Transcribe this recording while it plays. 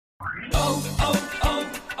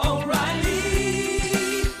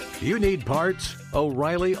O'Reilly. You need parts?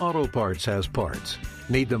 O'Reilly Auto Parts has parts.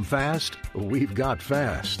 Need them fast? We've got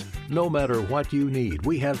fast. No matter what you need,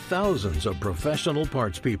 we have thousands of professional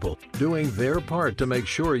parts people doing their part to make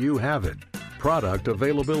sure you have it. Product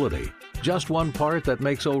availability. Just one part that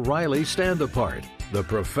makes O'Reilly stand apart. The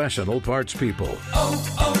professional parts people.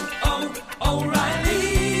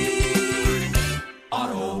 O'Reilly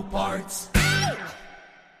Auto Parts.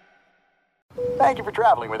 Thank you for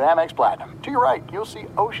traveling with Amex Platinum. To your right, you'll see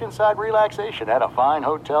oceanside relaxation at a fine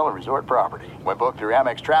hotel and resort property. When booked through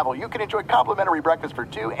Amex Travel, you can enjoy complimentary breakfast for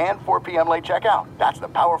 2 and 4 p.m. late checkout. That's the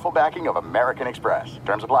powerful backing of American Express.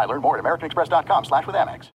 Terms apply. Learn more at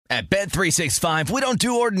americanexpress.com/withAmex. At Bet365, we don't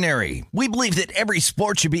do ordinary. We believe that every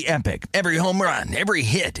sport should be epic. Every home run, every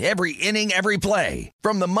hit, every inning, every play.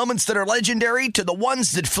 From the moments that are legendary to the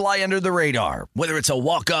ones that fly under the radar. Whether it's a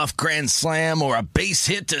walk-off grand slam or a base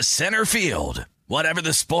hit to center field. Whatever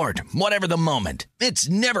the sport, whatever the moment, it's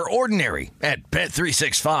never ordinary at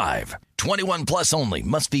Bet365. 21 plus only.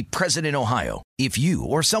 Must be present in Ohio. If you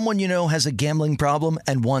or someone you know has a gambling problem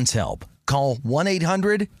and wants help, call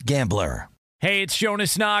 1-800-GAMBLER. Hey, it's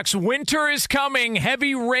Jonas Knox. Winter is coming.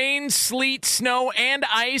 Heavy rain, sleet, snow, and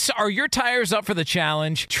ice. Are your tires up for the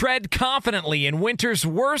challenge? Tread confidently in winter's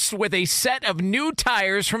worst with a set of new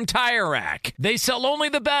tires from Tire Rack. They sell only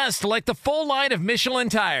the best, like the full line of Michelin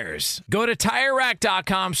tires. Go to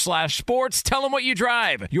TireRack.com/sports. Tell them what you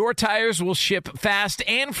drive. Your tires will ship fast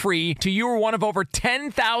and free to you or one of over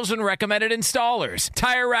 10,000 recommended installers.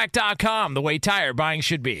 TireRack.com, the way tire buying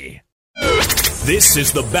should be. This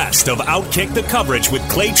is the best of Outkick the Coverage with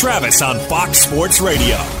Clay Travis on Fox Sports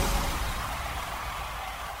Radio. I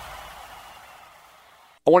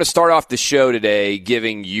want to start off the show today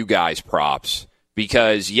giving you guys props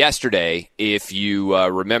because yesterday, if you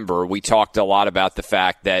remember, we talked a lot about the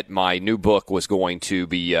fact that my new book was going to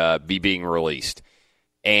be being released.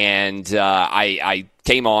 And I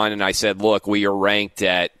came on and I said, look, we are ranked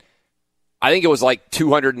at, I think it was like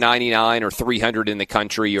 299 or 300 in the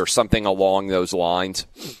country or something along those lines.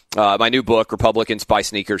 My new book, Republicans Buy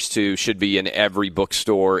Sneakers Too, should be in every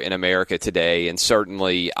bookstore in America today. And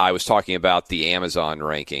certainly I was talking about the Amazon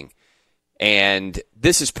ranking. And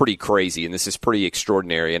this is pretty crazy and this is pretty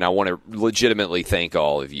extraordinary. And I want to legitimately thank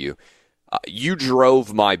all of you. You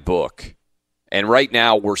drove my book. And right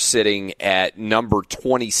now we're sitting at number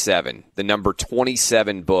 27, the number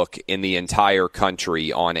 27 book in the entire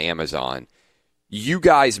country on Amazon. You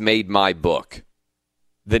guys made my book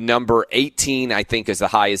the number 18, I think, is the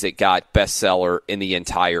high as it got, bestseller in the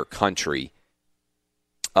entire country.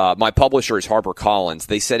 My publisher is HarperCollins.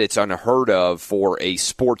 They said it's unheard of for a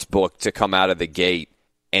sports book to come out of the gate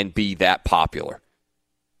and be that popular.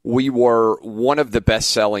 We were one of the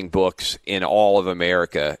best-selling books in all of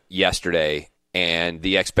America yesterday, and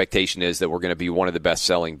the expectation is that we're going to be one of the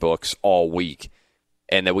best-selling books all week,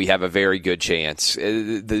 and that we have a very good chance.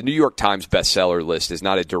 The New York Times bestseller list is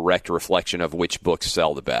not a direct reflection of which books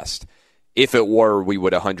sell the best. If it were, we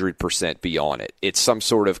would 100% be on it. It's some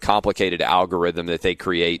sort of complicated algorithm that they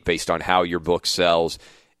create based on how your book sells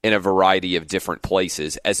in a variety of different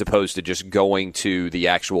places, as opposed to just going to the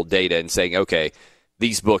actual data and saying, okay,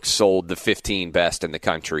 these books sold the 15 best in the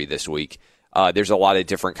country this week. There's a lot of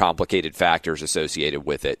different complicated factors associated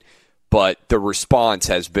with it. But the response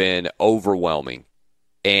has been overwhelming.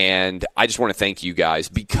 And I just want to thank you guys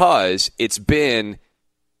because it's been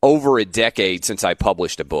over a decade since I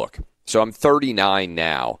published a book. So I'm 39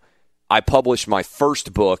 now. I published my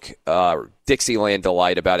first book, Dixieland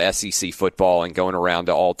Delight, about SEC football and going around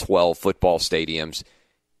to all 12 football stadiums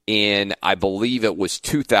in, I believe it was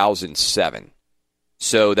 2007.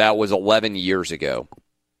 So that was 11 years ago.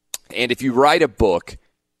 And if you write a book,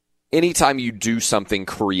 anytime you do something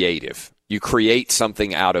creative, you create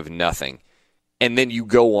something out of nothing, and then you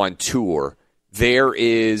go on tour, there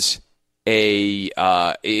is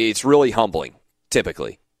it's really humbling,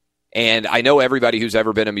 typically. And I know everybody who's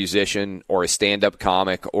ever been a musician or a stand-up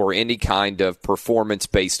comic or any kind of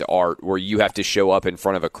performance-based art where you have to show up in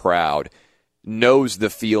front of a crowd knows the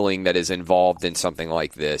feeling that is involved in something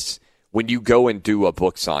like this. When you go and do a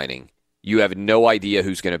book signing, you have no idea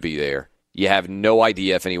who's going to be there. You have no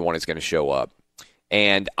idea if anyone is going to show up.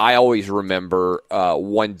 And I always remember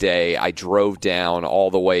one day I drove down all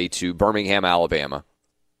the way to Birmingham, Alabama,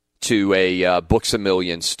 to a Books A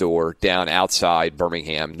Million store down outside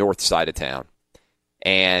Birmingham, north side of town.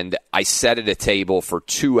 And I sat at a table for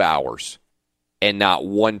 2 hours, and not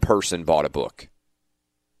one person bought a book.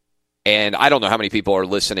 And I don't know how many people are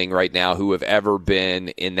listening right now who have ever been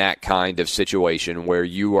in that kind of situation where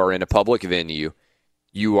you are in a public venue,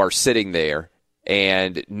 you are sitting there,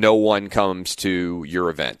 and no one comes to your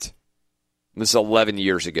event. This is 11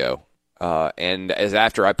 years ago. And as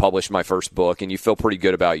after I published my first book, and you feel pretty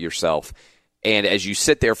good about yourself, and as you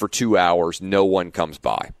sit there for 2 hours, no one comes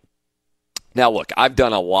by. Now, look, I've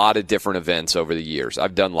done a lot of different events over the years.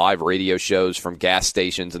 I've done live radio shows from gas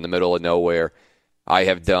stations in the middle of nowhere. I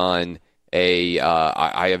have done a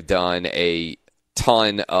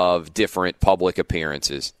ton of different public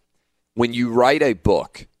appearances. When you write a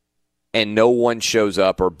book and no one shows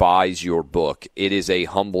up or buys your book, it is a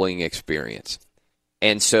humbling experience.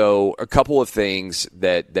 And so a couple of things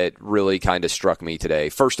that really kind of struck me today.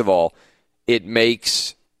 First of all, it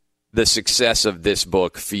makes the success of this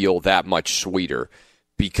book feel that much sweeter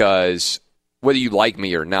because whether you like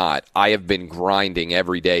me or not, I have been grinding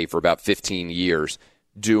every day for about 15 years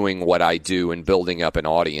doing what I do and building up an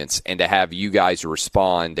audience, and to have you guys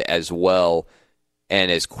respond as well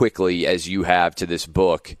and as quickly as you have to this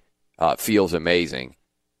book feels amazing.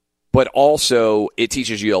 But also, it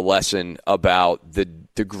teaches you a lesson about the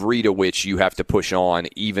degree to which you have to push on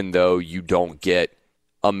even though you don't get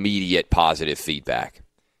immediate positive feedback.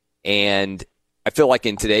 And I feel like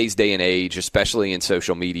in today's day and age, especially in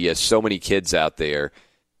social media, so many kids out there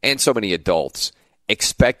and so many adults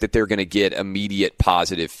expect that they're going to get immediate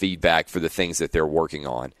positive feedback for the things that they're working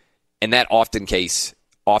on. And that oftentimes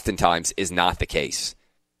is not the case.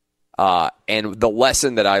 And the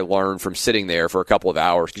lesson that I learned from sitting there for a couple of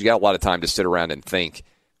hours, because you got a lot of time to sit around and think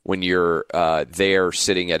when you're there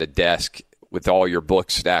sitting at a desk with all your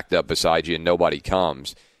books stacked up beside you and nobody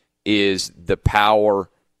comes, is the power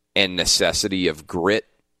and necessity of grit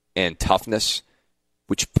and toughness,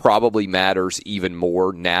 which probably matters even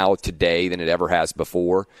more now today than it ever has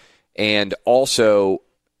before. And also,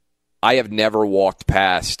 I have never walked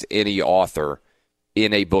past any author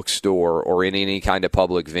in a bookstore or in any kind of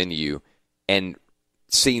public venue and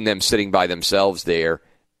seen them sitting by themselves there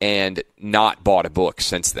and not bought a book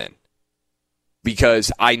since then.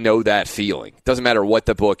 Because I know that feeling. Doesn't matter what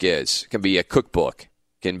the book is. It can be a cookbook.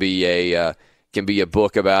 It can be a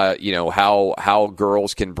book about, how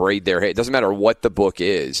girls can braid their hair. It doesn't matter what the book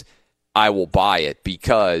is. I will buy it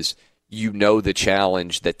because you know the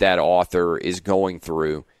challenge that author is going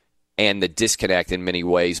through and the disconnect in many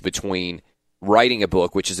ways between writing a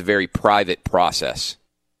book, which is a very private process.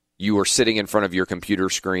 You are sitting in front of your computer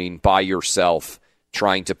screen by yourself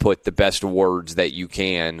trying to put the best words that you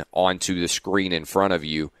can onto the screen in front of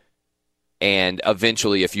you. And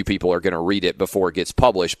eventually a few people are going to read it before it gets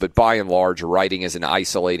published. But by and large, writing is an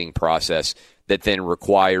isolating process that then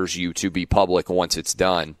requires you to be public once it's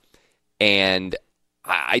done. And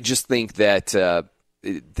I just think that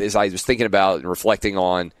as I was thinking about and reflecting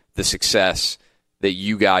on the success that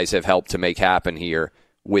you guys have helped to make happen here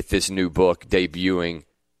with this new book debuting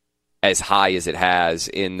as high as it has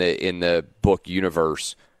in the book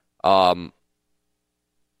universe, I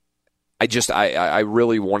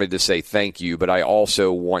really wanted to say thank you, but I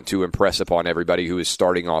also want to impress upon everybody who is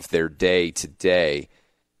starting off their day today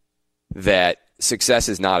that success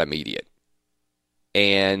is not immediate.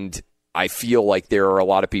 And I feel like there are a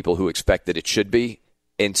lot of people who expect that it should be.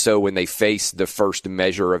 And so when they face the first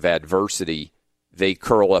measure of adversity, they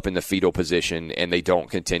curl up in the fetal position and they don't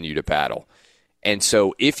continue to paddle. And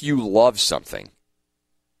so if you love something,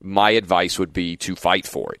 my advice would be to fight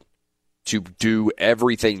for it, to do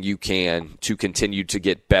everything you can to continue to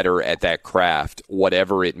get better at that craft,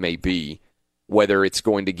 whatever it may be, whether it's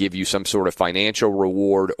going to give you some sort of financial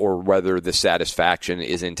reward or whether the satisfaction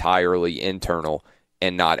is entirely internal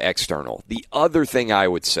and not external. The other thing I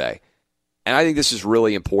would say, and I think this is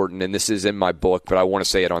really important, and this is in my book, but I want to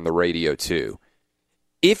say it on the radio too.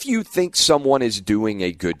 If you think someone is doing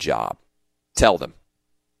a good job, tell them.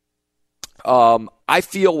 I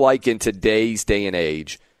feel like in today's day and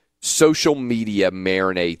age, social media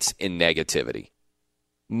marinates in negativity.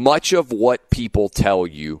 Much of what people tell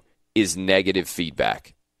you is negative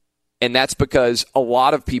feedback. And that's because a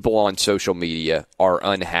lot of people on social media are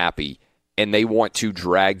unhappy and they want to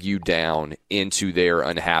drag you down into their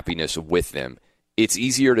unhappiness with them. It's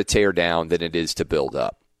easier to tear down than it is to build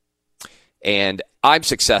up. And I'm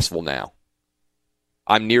successful now.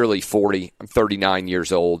 I'm nearly 40. I'm 39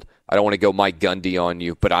 years old. I don't want to go Mike Gundy on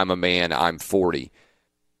you, but I'm a man. I'm 40.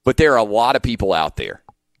 But there are a lot of people out there,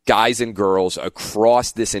 guys and girls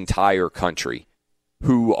across this entire country,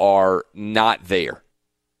 who are not there,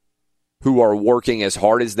 who are working as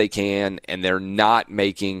hard as they can, and they're not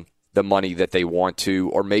making the money that they want to,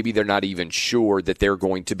 or maybe they're not even sure that they're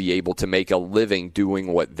going to be able to make a living doing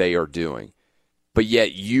what they are doing. But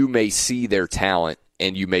yet you may see their talent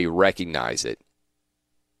and you may recognize it.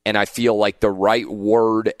 And I feel like the right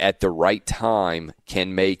word at the right time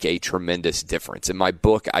can make a tremendous difference. In my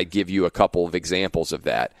book, I give you a couple of examples of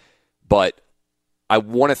that. But I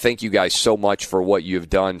want to thank you guys so much for what you've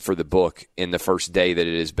done for the book in the first day that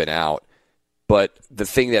it has been out. But the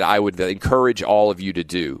thing that I would encourage all of you to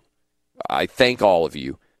do, I thank all of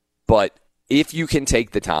you, but if you can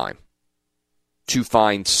take the time to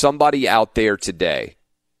find somebody out there today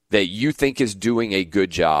that you think is doing a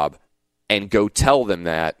good job and go tell them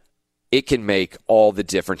that, it can make all the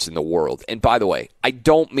difference in the world. And by the way, I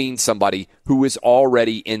don't mean somebody who is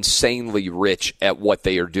already insanely rich at what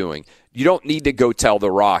they are doing. You don't need to go tell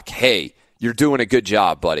The Rock, hey, you're doing a good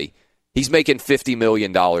job, buddy. He's making $50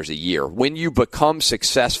 million a year. When you become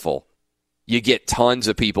successful, you get tons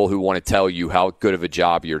of people who want to tell you how good of a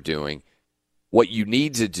job you're doing. What you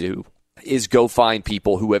need to do is go find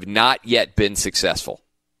people who have not yet been successful,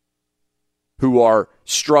 who are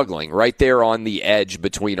struggling right there on the edge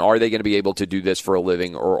between are they going to be able to do this for a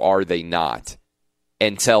living or are they not,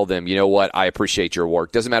 and tell them, you know what, I appreciate your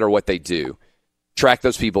work. Doesn't matter what they do. Track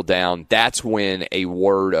those people down. That's when a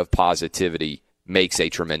word of positivity makes a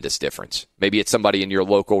tremendous difference. Maybe it's somebody in your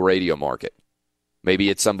local radio market. Maybe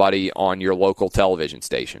it's somebody on your local television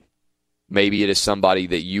station. Maybe it is somebody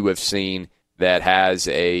that you have seen that has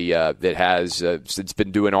it's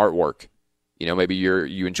been doing artwork. You know, maybe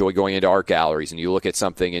you enjoy going into art galleries and you look at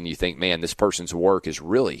something and you think, man, this person's work is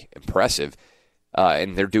really impressive,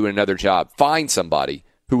 and they're doing another job. Find somebody,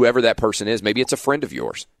 whoever that person is. Maybe it's a friend of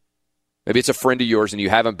yours. Maybe it's a friend of yours and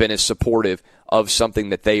you haven't been as supportive of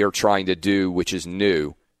something that they are trying to do, which is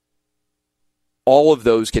new. All of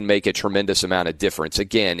those can make a tremendous amount of difference.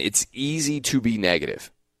 Again, it's easy to be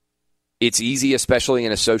negative. It's easy, especially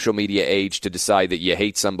in a social media age, to decide that you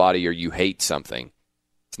hate somebody or you hate something.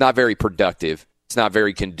 It's not very productive. It's not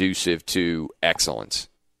very conducive to excellence.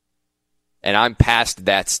 And I'm past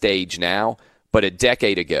that stage now, but a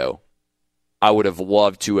decade ago, I would have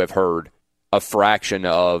loved to have heard a fraction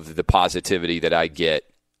of the positivity that I get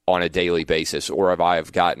on a daily basis, or have I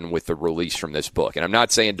have gotten with the release from this book. And I'm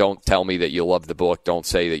not saying don't tell me that you love the book. Don't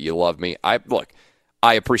say that you love me. I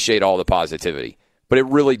appreciate all the positivity. But it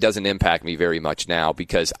really doesn't impact me very much now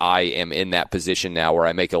because I am in that position now where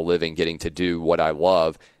I make a living getting to do what I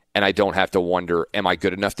love, and I don't have to wonder, am I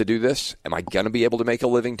good enough to do this? Am I going to be able to make a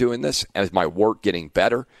living doing this? Is my work getting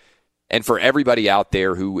better? And for everybody out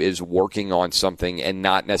there who is working on something and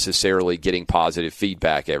not necessarily getting positive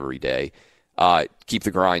feedback every day, keep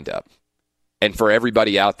the grind up. And for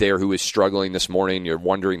everybody out there who is struggling this morning, you're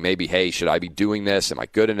wondering maybe, hey, should I be doing this? Am I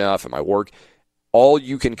good enough? Am I work? All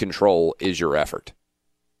you can control is your effort.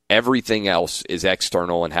 Everything else is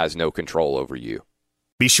external and has no control over you.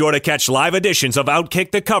 Be sure to catch live editions of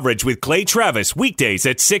Outkick the Coverage with Clay Travis weekdays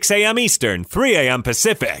at 6 a.m. Eastern, 3 a.m.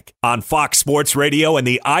 Pacific on Fox Sports Radio and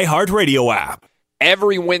the iHeartRadio app.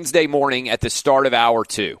 Every Wednesday morning at the start of Hour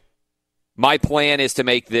 2, my plan is to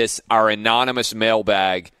make this our anonymous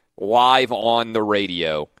mailbag live on the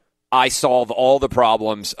radio. I solve all the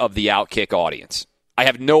problems of the Outkick audience. I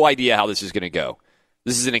have no idea how this is going to go.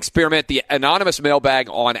 This is an experiment. The anonymous mailbag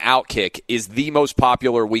on Outkick is the most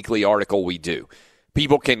popular weekly article we do.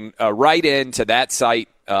 People can write in to that site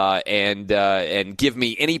and give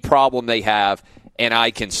me any problem they have, and I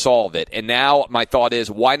can solve it. And now my thought is,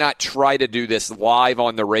 why not try to do this live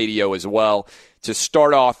on the radio as well to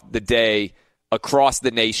start off the day across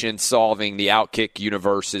the nation solving the Outkick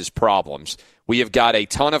universe's problems. We have got a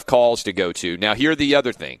ton of calls to go to. Now, here's the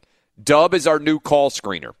other thing. Dub is our new call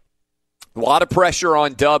screener. A lot of pressure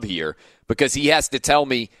on Dub here because he has to tell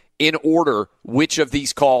me in order which of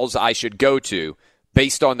these calls I should go to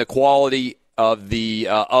based on the quality of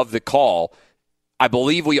the call. I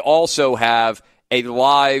believe we also have a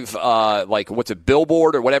live, what's a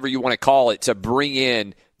billboard or whatever you want to call it, to bring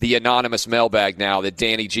in the anonymous mailbag now that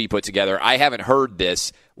Danny G put together. I haven't heard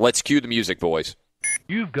this. Let's cue the music, boys.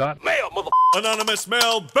 You've got mail, anonymous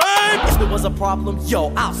mailbag. If there was a problem,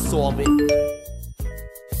 yo, I'll solve it.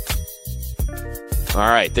 All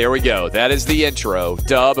right, there we go. That is the intro.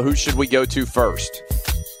 Dub, who should we go to first?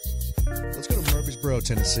 Let's go to Murfreesboro,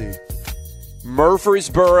 Tennessee.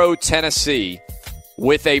 Murfreesboro, Tennessee,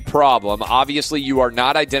 with a problem. Obviously, you are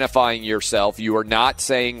not identifying yourself. You are not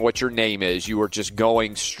saying what your name is. You are just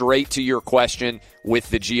going straight to your question with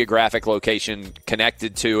the geographic location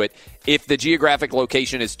connected to it. If the geographic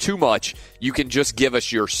location is too much, you can just give us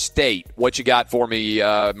your state. What you got for me,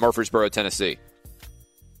 Murfreesboro, Tennessee?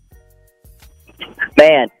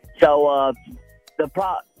 Man, so the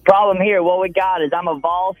problem here, what we got is I'm a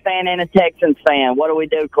Vols fan and a Texans fan. What do we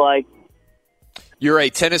do, Clay? You're a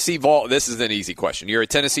Tennessee Vol. This is an easy question. You're a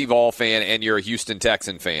Tennessee Vol fan and you're a Houston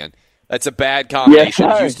Texan fan. That's a bad combination.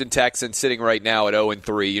 Yes, sir. Houston Texans sitting right now at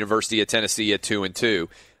 0-3, University of Tennessee at 2-2.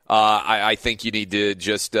 I think you need to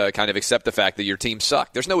just kind of accept the fact that your team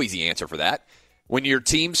suck. There's no easy answer for that. When your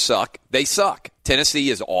teams suck, they suck. Tennessee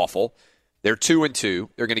is awful. They're 2-2.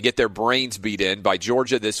 They're going to get their brains beat in by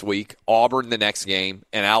Georgia this week, Auburn the next game,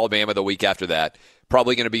 and Alabama the week after that.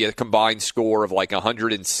 Probably going to be a combined score of like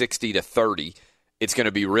 160-30. It's going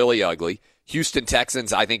to be really ugly. Houston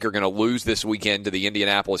Texans, I think, are going to lose this weekend to the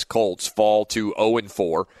Indianapolis Colts, fall to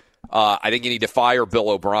 0-4. I think you need to fire Bill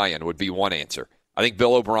O'Brien would be one answer. I think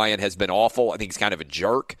Bill O'Brien has been awful. I think he's kind of a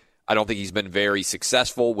jerk. I don't think he's been very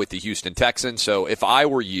successful with the Houston Texans. So if I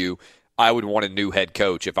were you, I would want a new head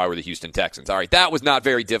coach if I were the Houston Texans. All right, that was not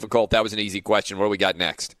very difficult. That was an easy question. What do we got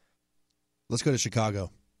next? Let's go to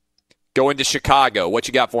Chicago. Go into Chicago. What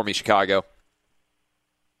you got for me, Chicago?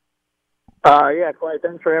 Yeah, Clay,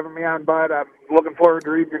 thanks for having me on, bud. I'm looking forward to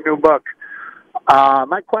reading your new book.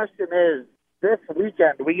 My question is, this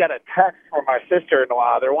weekend we got a text from my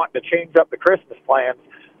sister-in-law. They're wanting to change up the Christmas plans.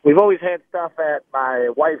 We've always had stuff at my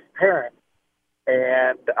wife's parents,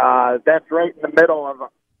 and that's right in the middle of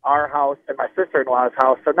our house and my sister-in-law's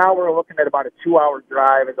house. So now we're looking at about a 2-hour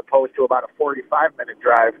drive as opposed to about a 45-minute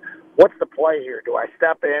drive. What's the play here? Do I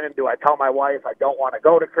step in and do I tell my wife I don't want to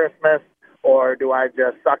go to Christmas, or do I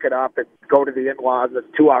just suck it up and go to the in-laws that's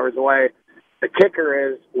 2 hours away? The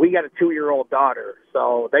kicker is we got a 2-year-old daughter,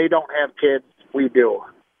 so they don't have kids. We do.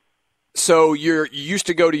 So you used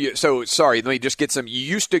to go to your. So sorry, let me just get some. You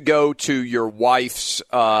used to go to your wife's.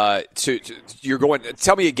 You're going.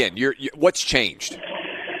 Tell me again. What's changed?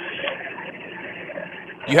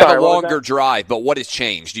 You have a longer drive, but what has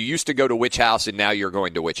changed? You used to go to which house, and now you're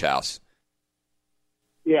going to which house?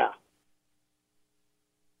 Yeah.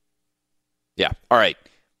 Yeah. All right.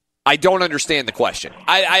 I don't understand the question.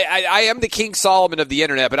 I am the King Solomon of the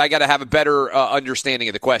internet, but I got to have a better understanding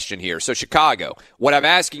of the question here. So Chicago, what I'm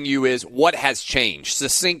asking you is what has changed?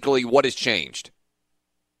 Succinctly, what has changed?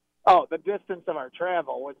 Oh, the distance of our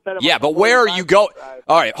travel. Yeah, but where are you going?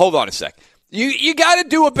 All right, hold on a sec. You got to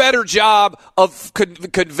do a better job of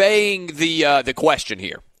conveying the question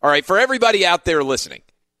here. All right, for everybody out there listening.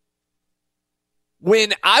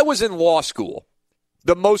 When I was in law school,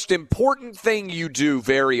 the most important thing you do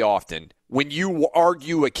very often when you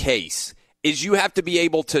argue a case is you have to be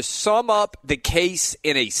able to sum up the case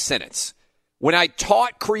in a sentence. When I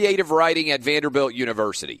taught creative writing at Vanderbilt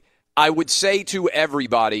University, I would say to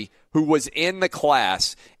everybody who was in the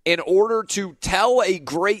class, in order to tell a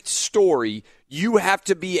great story, you have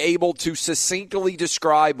to be able to succinctly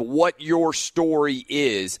describe what your story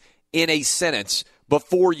is in a sentence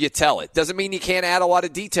before you tell it. Doesn't mean you can't add a lot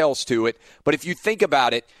of details to it, but if you think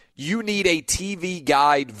about it, you need a TV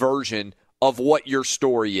guide version of what your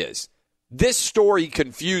story is. This story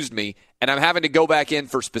confused me, and I'm having to go back in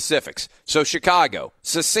for specifics. So, Chicago,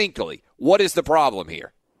 succinctly, what is the problem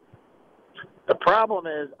here? The problem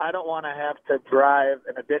is I don't want to have to drive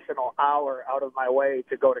an additional hour out of my way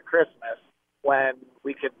to go to Christmas when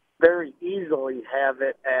we could very easily have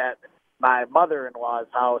it at my mother-in-law's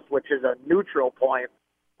house, which is a neutral point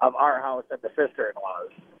of our house and the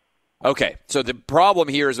sister-in-law's. Okay, so the problem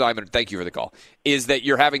here is, thank you for the call, is that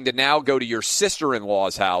you're having to now go to your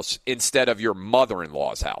sister-in-law's house instead of your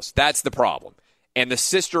mother-in-law's house. That's the problem. And the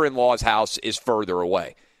sister-in-law's house is further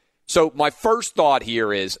away. So my first thought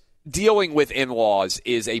here is dealing with in-laws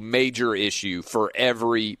is a major issue for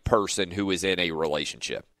every person who is in a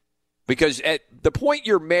relationship. Because at the point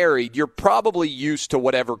you're married, you're probably used to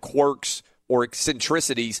whatever quirks or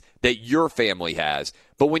eccentricities that your family has.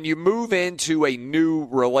 But when you move into a new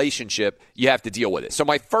relationship, you have to deal with it. So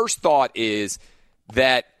my first thought is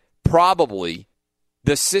that probably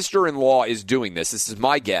the sister-in-law is doing this. This is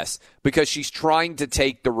my guess, because she's trying to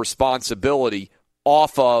take the responsibility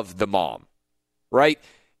off of the mom, right?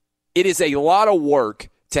 It is a lot of work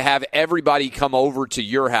to have everybody come over to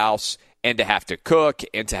your house and to have to cook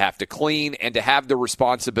and to have to clean and to have the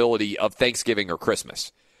responsibility of Thanksgiving or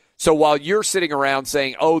Christmas. So while you're sitting around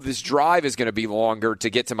saying, oh, this drive is going to be longer to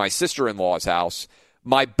get to my sister-in-law's house,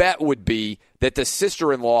 my bet would be that the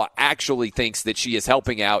sister-in-law actually thinks that she is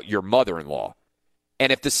helping out your mother-in-law.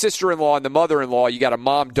 And if the sister-in-law and the mother-in-law, you got a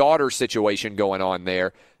mom-daughter situation going on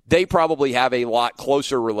there, they probably have a lot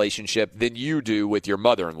closer relationship than you do with your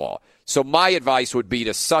mother-in-law. So my advice would be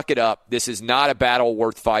to suck it up. This is not a battle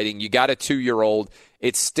worth fighting. You got a 2-year-old.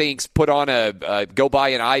 It stinks. Put on go buy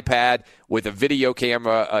an iPad with a video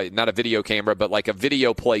camera, not a video camera, but like a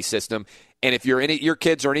video play system. And if your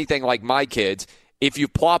kids are anything like my kids, if you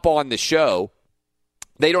plop on the show,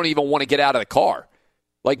 they don't even want to get out of the car.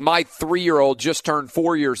 Like my 3-year-old just turned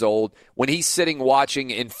 4 years old. When he's sitting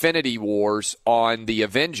watching Infinity Wars on the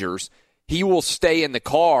Avengers, he will stay in the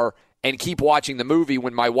car and keep watching the movie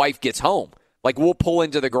when my wife gets home. Like, we'll pull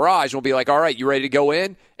into the garage and we'll be like, all right, you ready to go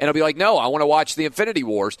in? And I'll be like, no, I want to watch the Infinity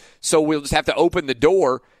Wars. So we'll just have to open the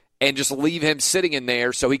door and just leave him sitting in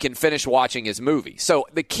there so he can finish watching his movie. So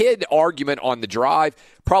the kid argument on the drive,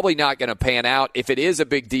 probably not going to pan out. If it is a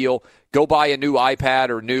big deal, go buy a new iPad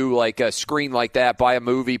or new, like, a screen like that, buy a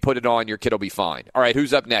movie, put it on, your kid will be fine. All right,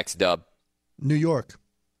 who's up next, Dub? New York.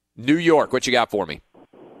 New York, what you got for me?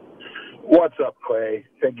 What's up, Clay?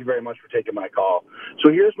 Thank you very much for taking my call.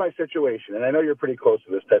 So here's my situation, and I know you're pretty close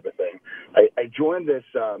to this type of thing. I joined this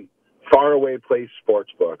faraway place sports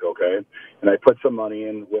book, okay, and I put some money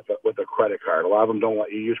in with a credit card. A lot of them don't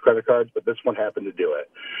let you use credit cards, but this one happened to do it.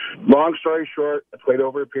 Long story short, I played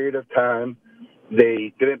over a period of time.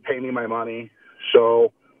 They didn't pay me my money,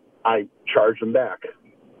 so I charged them back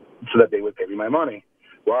so that they would pay me my money.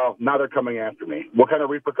 Well, now they're coming after me. What kind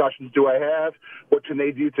of repercussions do I have? What can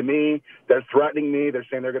they do to me? They're threatening me. They're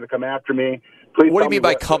saying they're going to come after me. Please. What do you mean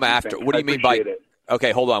by come after? What do you mean by? It.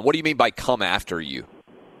 Okay, hold on. What do you mean by come after you?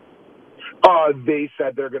 They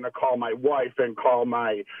said they're going to call my wife and call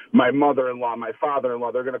my mother-in-law, my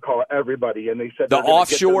father-in-law. They're going to call everybody, and they said the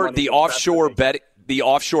offshore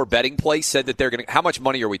betting place said that they're going to. How much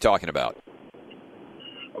money are we talking about?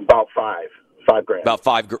 About $5 grand. About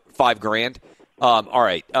 $5 grand. All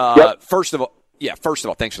right. Yep. First of all,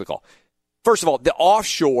 thanks for the call. First of all, the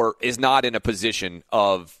offshore is not in a position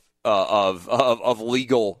of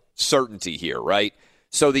legal certainty here, right?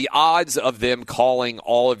 So the odds of them calling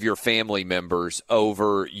all of your family members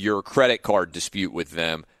over your credit card dispute with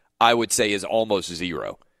them, I would say, is almost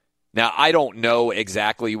zero. Now, I don't know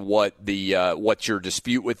exactly what your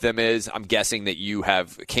dispute with them is. I'm guessing that you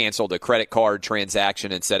have canceled a credit card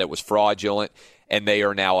transaction and said it was fraudulent, and they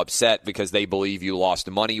are now upset because they believe you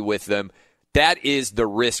lost money with them. That is the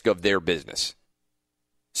risk of their business.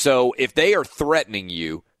 So if they are threatening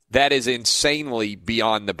you, that is insanely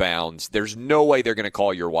beyond the bounds. There's no way they're going to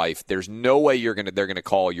call your wife. There's no way they're going to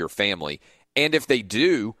call your family. And if they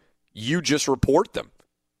do, you just report them,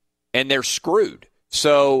 and they're screwed.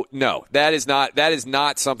 So no, that is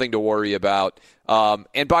not something to worry about.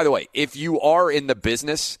 And by the way, if you are in the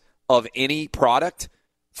business of any product,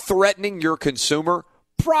 threatening your consumer,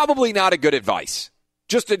 probably not a good advice.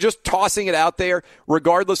 Just tossing it out there,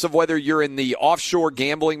 regardless of whether you're in the offshore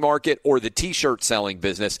gambling market or the T-shirt selling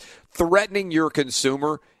business, threatening your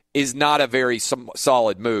consumer is not a very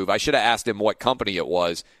solid move. I should have asked him what company it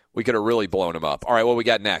was. We could have really blown him up. All right, what we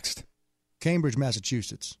got next? Cambridge,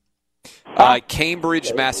 Massachusetts.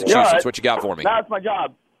 Cambridge, Massachusetts. What you got for me? That's my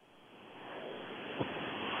job.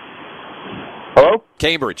 Hello?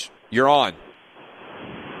 Cambridge, you're on.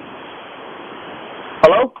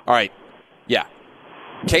 Hello? All right. Yeah.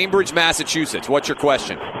 Cambridge, Massachusetts. What's your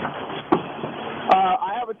question?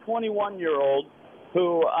 I have a 21-year-old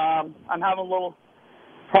who I'm having a little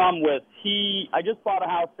problem with. I just bought a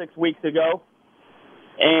house 6 weeks ago,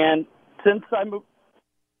 and since I moved...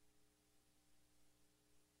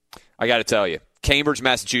 I got to tell you, Cambridge,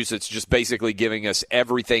 Massachusetts, just basically giving us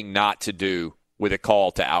everything not to do with a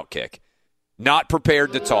call to Outkick. Not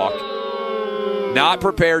prepared to talk. Not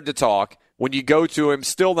prepared to talk. When you go to him,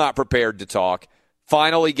 still not prepared to talk.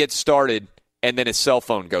 Finally gets started, and then his cell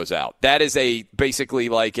phone goes out. That is basically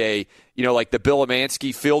like the Bill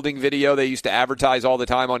Amansky fielding video they used to advertise all the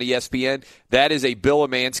time on ESPN. That is a Bill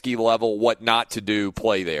Amansky level what not to do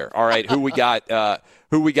play there. All right, who we got,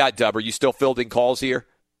 Dub? Are you still fielding calls here?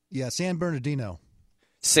 Yeah, San Bernardino.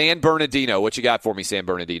 San Bernardino. What you got for me, San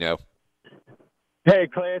Bernardino? Hey,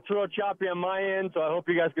 Clay, it's real choppy on my end, so I hope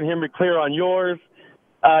you guys can hear me clear on yours.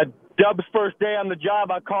 Dub's first day on the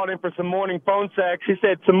job, I called in for some morning phone sex. He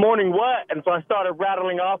said, some morning what? And so I started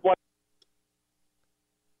rattling off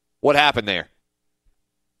what happened there?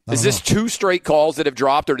 Is this 2 straight calls that have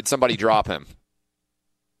dropped, or did somebody drop him?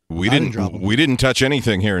 We didn't touch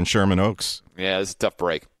anything here in Sherman Oaks. Yeah, this is a tough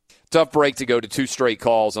break. Tough break to go to 2 straight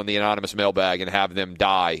calls on the anonymous mailbag and have them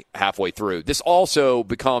die halfway through. This also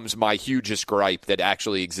becomes my hugest gripe that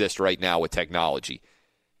actually exists right now with technology.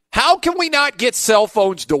 How can we not get cell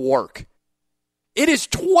phones to work? It is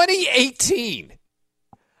 2018.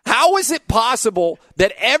 How is it possible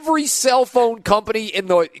that every cell phone company in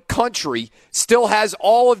the country still has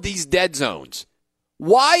all of these dead zones?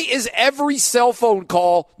 Why is every cell phone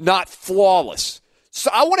call not flawless?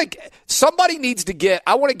 So I want to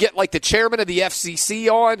get like the chairman of the FCC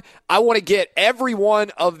on. I want to get every one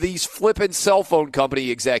of these flippin' cell phone company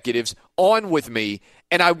executives on with me,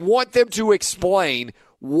 and I want them to explain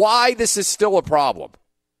why this is still a problem.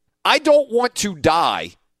 I don't want to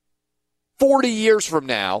die 40 years from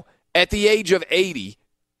now at the age of 80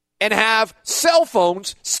 and have cell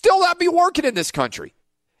phones still not be working in this country.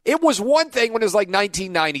 It was one thing when it was like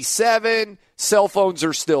 1997, cell phones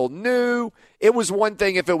are still new. It was one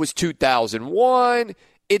thing if it was 2001,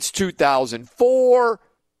 it's 2004.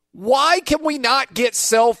 Why can we not get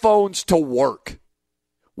cell phones to work?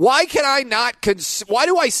 Why can I not? Why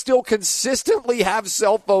do I still consistently have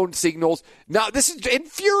cell phone signals? Now, this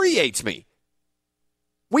infuriates me.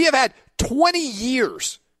 We have had 20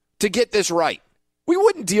 years to get this right. We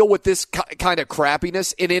wouldn't deal with this kind of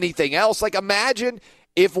crappiness in anything else. Like, imagine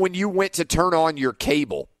if when you went to turn on your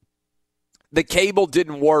cable, the cable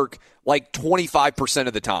didn't work like 25%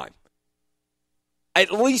 of the time.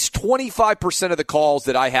 At least 25% of the calls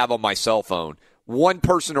that I have on my cell phone, one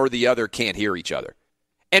person or the other can't hear each other.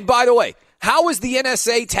 And by the way, how is the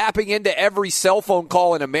NSA tapping into every cell phone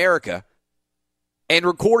call in America and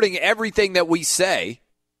recording everything that we say?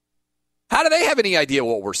 How do they have any idea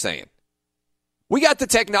what we're saying? We got the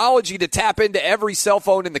technology to tap into every cell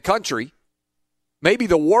phone in the country, maybe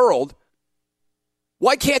the world.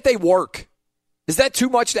 Why can't they work? Is that too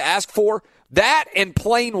much to ask for? That and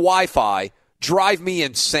plain Wi-Fi drive me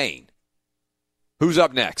insane. Who's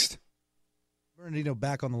up next? Bernardino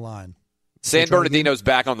back on the line. San Bernardino's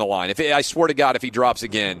back on the line. I swear to God, if he drops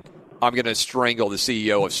again, I'm going to strangle the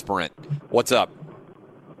CEO of Sprint. What's up?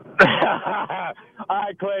 All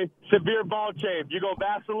right, Clay. Severe ball change. You go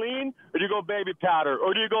Vaseline or do you go baby powder?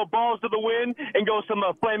 Or do you go balls to the wind and go some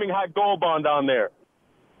flaming hot Gold Bond on there?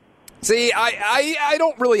 See, I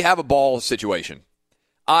don't really have a ball situation.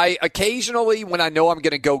 I occasionally, when I know I'm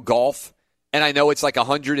going to go golf and I know it's like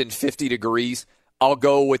 150 degrees, I'll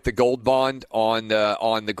go with the Gold Bond on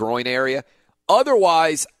the groin area.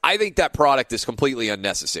 Otherwise, I think that product is completely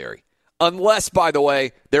unnecessary. Unless, by the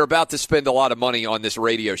way, they're about to spend a lot of money on this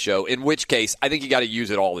radio show, in which case I think you got to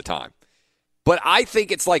use it all the time. But I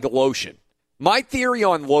think it's like lotion. My theory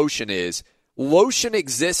on lotion is lotion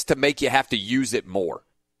exists to make you have to use it more.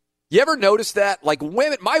 You ever notice that? Like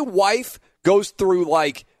women, my wife goes through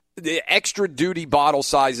like the extra duty bottle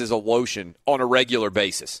sizes of lotion on a regular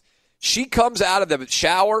basis. She comes out of the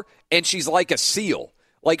shower and she's like a seal.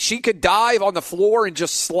 Like she could dive on the floor and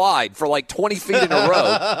just slide for like 20 feet in a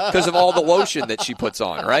row because of all the lotion that she puts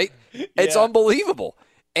on, right? Yeah. It's unbelievable.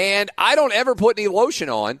 And I don't ever put any lotion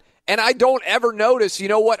on, and I don't ever notice, you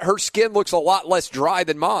know what, her skin looks a lot less dry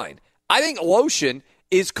than mine. I think lotion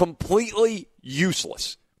is completely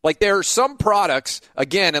useless. Like there are some products,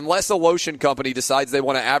 again, unless a lotion company decides they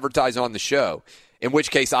want to advertise on the show, in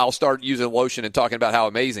which case I'll start using lotion and talking about how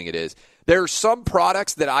amazing it is. There are some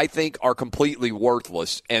products that I think are completely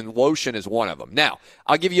worthless, and lotion is one of them. Now,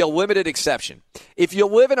 I'll give you a limited exception. If you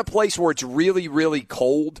live in a place where it's really, really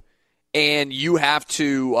cold and you have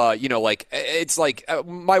to,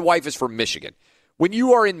 my wife is from Michigan. When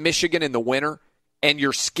you are in Michigan in the winter and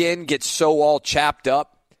your skin gets so all chapped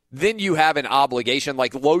up, then you have an obligation.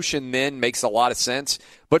 Like lotion then makes a lot of sense.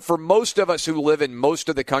 But for most of us who live in most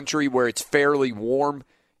of the country where it's fairly warm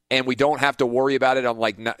and we don't have to worry about it on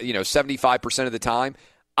 75% of the time,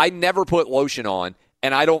 I never put lotion on,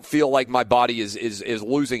 and I don't feel like my body is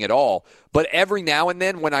losing it all. But every now and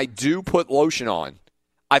then when I do put lotion on,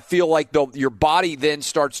 I feel like your body then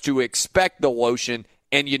starts to expect the lotion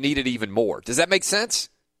and you need it even more. Does that make sense?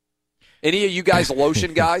 Any of you guys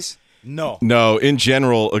lotion guys? No, in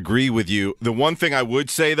general, agree with you. The one thing I would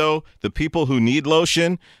say, though, the people who need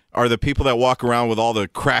lotion are the people that walk around with all the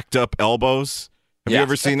cracked up elbows. Have you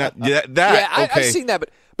ever seen that? Yeah, okay. I've seen that,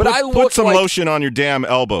 but put some lotion on your damn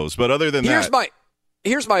elbows. But other than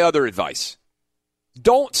here's my other advice: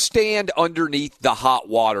 don't stand underneath the hot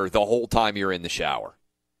water the whole time you're in the shower.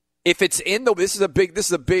 If it's this is a big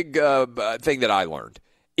thing that I learned.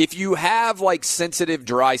 If you have like sensitive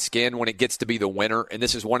dry skin when it gets to be the winter, and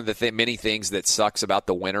this is one of the many things that sucks about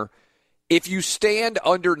the winter, if you stand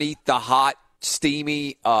underneath the hot,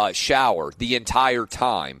 steamy shower the entire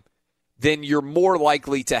time, then you're more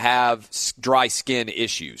likely to have dry skin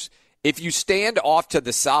issues. If you stand off to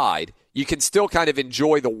the side, you can still kind of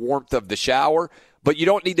enjoy the warmth of the shower, but you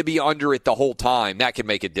don't need to be under it the whole time. That can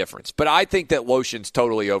make a difference. But I think that lotion's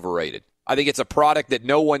totally overrated. I think it's a product that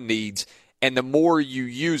no one needs, and the more you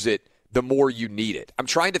use it, the more you need it. I'm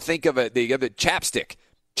trying to think of the chapstick.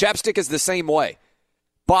 Chapstick is the same way.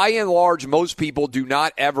 By and large, most people do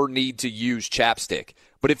not ever need to use chapstick.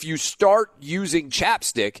 But if you start using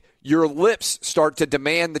chapstick, your lips start to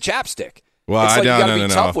demand the chapstick. Well, it's like you got to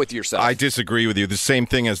be tough with yourself. I disagree with you. The same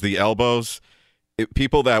thing as the elbows.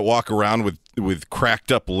 People that walk around with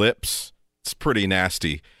cracked up lips, it's pretty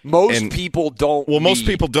nasty. Most people don't. Well, most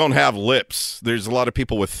people don't have lips. There's a lot of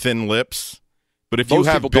people with thin lips. But if you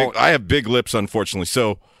have big, I have big lips, unfortunately.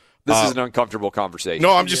 So This is an uncomfortable conversation.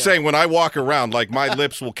 No, I'm just saying when I walk around, like my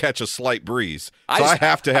lips will catch a slight breeze. So I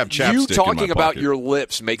have to have chapstick You talking in my about pocket. your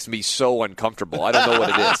lips makes me so uncomfortable. I don't know what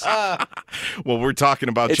it is. Well, we're talking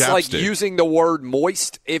about it's chapstick. It's like using the word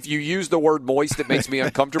moist. If you use the word moist, it makes me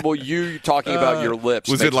uncomfortable. You talking about your lips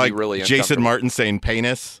was makes it like me really Jason uncomfortable. Martin saying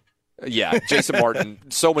penis? Yeah, Jason Martin.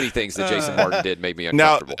 So many things that Jason Martin did made me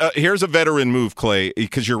uncomfortable. Now, here's a veteran move, Clay,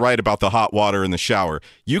 because you're right about the hot water in the shower.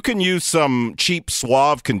 You can use some cheap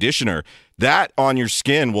Suave conditioner. That on your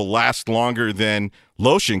skin will last longer than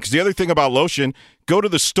lotion. Because the other thing about lotion, go to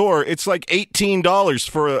the store, it's like $18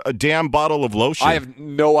 for a damn bottle of lotion. I have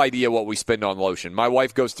no idea what we spend on lotion. My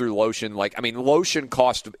wife goes through lotion. Lotion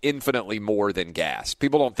costs infinitely more than gas.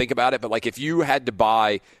 People don't think about it, but if you had to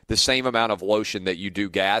buy the same amount of lotion that you do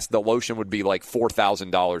gas, the lotion would be like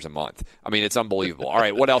 $4,000 a month. It's unbelievable. All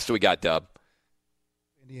right, what else do we got, Dub?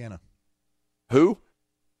 Indiana. Who?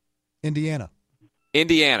 Indiana.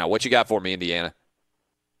 What you got for me, Indiana?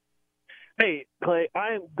 Hey, Clay,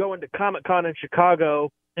 I am going to Comic-Con in Chicago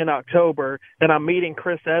in October, and I'm meeting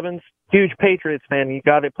Chris Evans, huge Patriots fan. You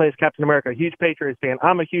got it, plays Captain America, huge Patriots fan.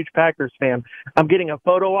 I'm a huge Packers fan. I'm getting a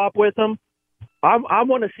photo op with him. I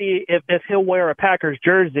want to see if he'll wear a Packers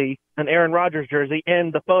jersey, an Aaron Rodgers jersey,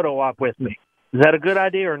 in the photo op with me. Is that a good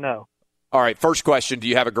idea or no? All right, first question, do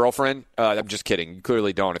you have a girlfriend? I'm just kidding. You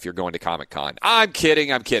clearly don't if you're going to Comic-Con. I'm kidding.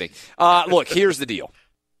 Look, here's the deal.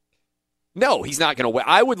 No, he's not going to wear.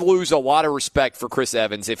 I would lose a lot of respect for Chris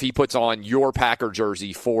Evans if he puts on your Packer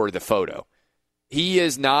jersey for the photo. He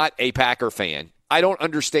is not a Packer fan. I don't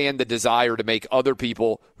understand the desire to make other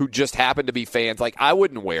people who just happen to be fans, I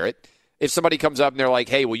wouldn't wear it. If somebody comes up and they're like,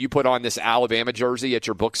 hey, will you put on this Alabama jersey at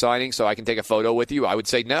your book signing so I can take a photo with you? I would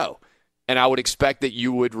say no. And I would expect that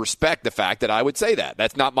you would respect the fact that I would say that.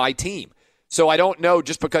 That's not my team. So I don't know,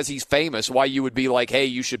 just because he's famous, why you would be like, hey,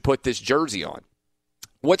 you should put this jersey on.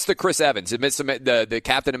 What's the Chris Evans? The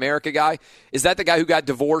Captain America guy? Is that the guy who got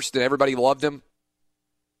divorced and everybody loved him?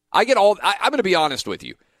 I'm going to be honest with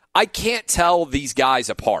you. I can't tell these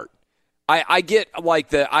guys apart. I get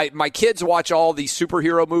my kids watch all these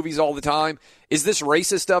superhero movies all the time. Is this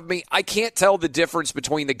racist of me? I can't tell the difference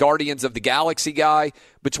between the Guardians of the Galaxy guy,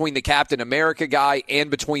 between the Captain America guy, and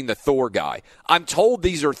between the Thor guy. I'm told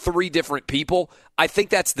these are three different people. I think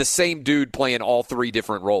that's the same dude playing all three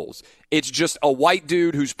different roles. It's just a white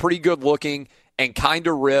dude who's pretty good looking and kind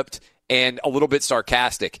of ripped and a little bit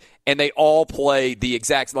sarcastic, and they all play the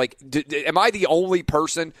exact, am I the only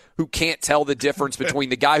person who can't tell the difference between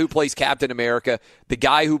the guy who plays Captain America, the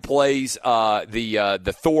guy who plays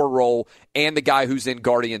the Thor role, and the guy who's in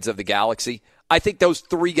Guardians of the Galaxy? I think those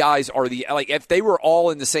three guys are if they were all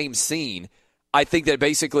in the same scene, I think that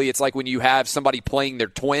basically it's like when you have somebody playing their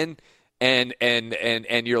twin, and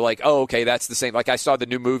you're like, oh, okay, that's the same. I saw the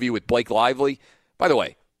new movie with Blake Lively. By the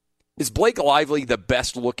way, is Blake Lively the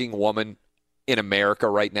best-looking woman in America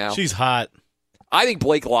right now? She's hot. I think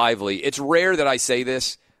Blake Lively, it's rare that I say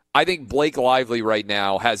this, I think Blake Lively right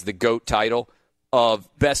now has the GOAT title of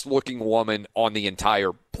best-looking woman on the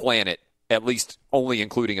entire planet, at least only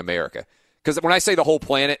including America. Because when I say the whole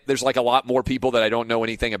planet, there's a lot more people that I don't know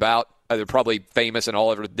anything about. They're probably famous in all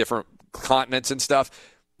over different continents and stuff.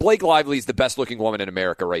 Blake Lively is the best-looking woman in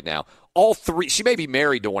America right now. All three, she may be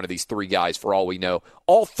married to one of these three guys for all we know.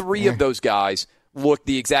 All three of those guys look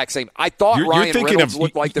the exact same. I thought Ryan Reynolds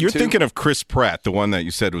looked like them too. You're thinking of Chris Pratt, the one that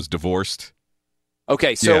you said was divorced.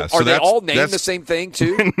 Okay, so are they all named the same thing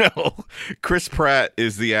too? No. Chris Pratt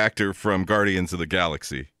is the actor from Guardians of the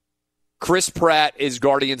Galaxy. Chris Pratt is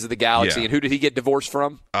Guardians of the Galaxy, Yeah. and who did he get divorced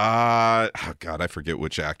from? Oh God, I forget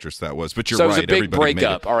which actress that was, but you're so right. it was a big Everybody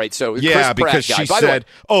breakup. All right, so yeah, Chris Pratt because guy. she By the way,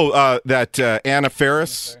 said, that Anna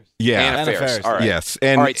Faris. Yeah, Anna Faris. All right. Yes,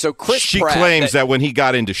 and all right, so Chris she Pratt, claims that when he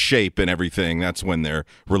got into shape and everything, that's when their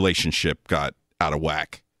relationship got out of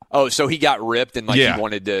whack. Oh, so he got ripped and he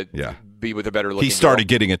wanted to be with a better looking. He started girl.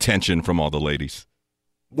 getting attention from all the ladies.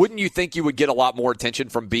 Wouldn't you think you would get a lot more attention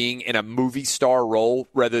from being in a movie star role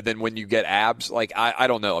rather than when you get abs? I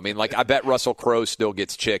don't know. I bet Russell Crowe still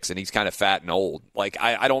gets chicks and he's kind of fat and old.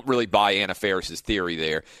 I don't really buy Anna Faris's theory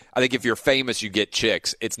there. I think if you're famous, you get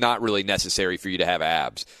chicks. It's not really necessary for you to have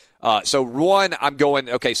abs. So one, I'm going,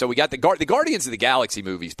 okay, so we got the Guardians of the Galaxy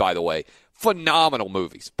movies, by the way. Phenomenal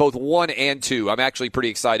movies, both 1 and 2. I'm actually pretty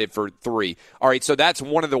excited for 3. All right, so that's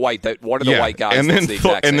one of the white guys. And then that's the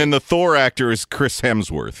exact same. then the Thor actor is Chris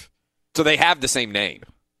Hemsworth. So they have the same name.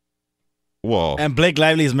 Well, and Blake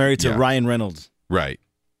Lively is married to Ryan Reynolds. Right.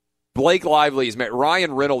 Blake Lively is married.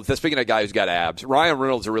 Ryan Reynolds, speaking of a guy who's got abs, Ryan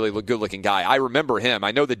Reynolds is a really good-looking guy. I remember him. I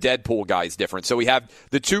know the Deadpool guy is different. So we have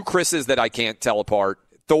the two Chris's that I can't tell apart,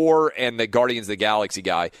 Thor and the Guardians of the Galaxy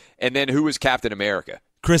guy. And then who is Captain America?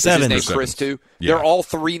 Chris Is Evans. his name Chris Chris Evans. too? Yeah. They're all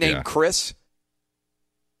three named Yeah. Chris?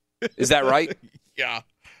 Is that right? Yeah.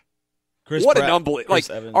 Chris What Pratt, an unbelievable. Chris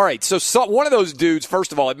Like, Evans. all right, so one of those dudes,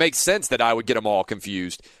 first of all, it makes sense that I would get them all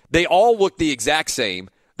confused. They all look the exact same.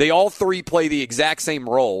 They all three play the exact same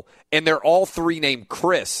role, and they're all three named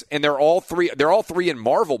Chris, and they're all three in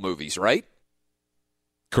Marvel movies, right?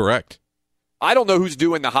 Correct. I don't know who's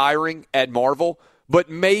doing the hiring at Marvel, but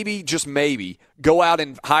maybe, just maybe, go out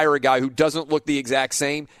and hire a guy who doesn't look the exact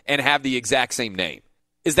same and have the exact same name.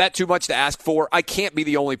 Is that too much to ask for? I can't be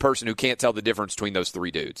the only person who can't tell the difference between those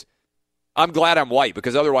three dudes. I'm glad I'm white,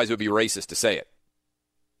 because otherwise it would be racist to say it.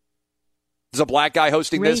 There's a black guy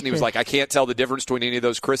hosting this, and he was like, I can't tell the difference between any of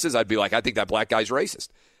those Chris's. I'd be like, I think that black guy's racist.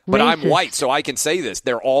 But I'm white, so I can say this.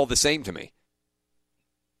 They're all the same to me.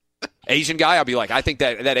 Asian guy, I'll be like, I think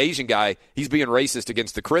that Asian guy, he's being racist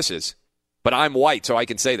against the Chris's. But I'm white, so I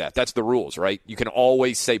can say that. That's the rules, right? You can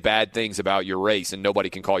always say bad things about your race, and nobody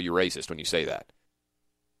can call you racist when you say that.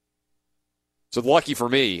 So lucky for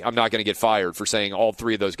me, I'm not going to get fired for saying all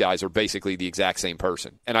three of those guys are basically the exact same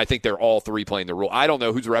person. And I think they're all three playing the role. I don't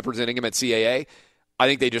know who's representing them at CAA. I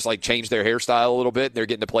think they just changed their hairstyle a little bit. They're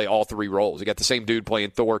getting to play all three roles. You got the same dude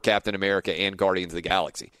playing Thor, Captain America, and Guardians of the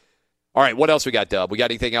Galaxy. All right, what else we got, Dub? We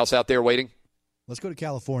got anything else out there waiting? Let's go to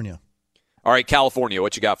California. All right, California,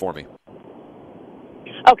 what you got for me?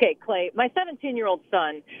 Okay, Clay, my 17-year-old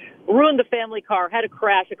son ruined the family car, had a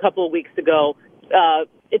crash a couple of weeks ago.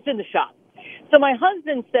 It's in the shop. So my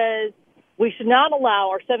husband says we should not allow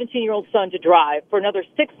our 17-year-old son to drive for another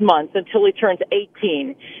 6 months until he turns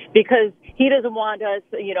 18 because he doesn't want us,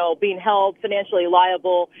 being held financially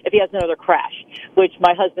liable if he has another crash, which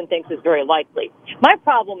my husband thinks is very likely. My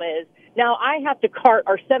problem is now I have to cart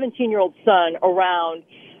our 17-year-old son around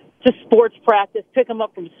to sports practice, pick him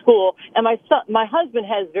up from school, and my husband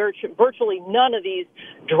has virtually none of these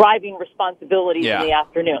driving responsibilities in the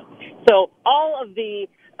afternoon. So all of the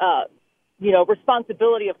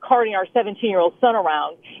responsibility of carting our 17-year-old son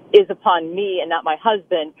around is upon me and not my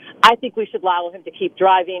husband. I think we should allow him to keep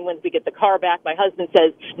driving when we get the car back. My husband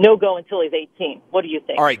says no go until he's 18. What do you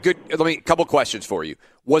think? All right, good. A couple questions for you.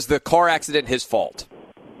 Was the car accident his fault?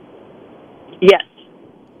 Yes.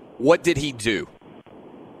 What did he do?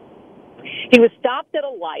 He was stopped at a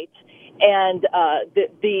light, and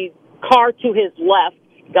the car to his left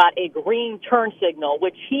got a green turn signal,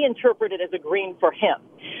 which he interpreted as a green for him.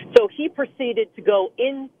 So he proceeded to go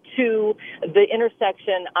into the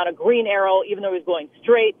intersection on a green arrow, even though he was going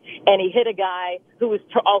straight, and he hit a guy who was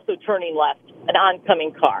also turning left, an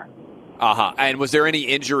oncoming car. Uh-huh. And was there any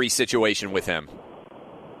injury situation with him?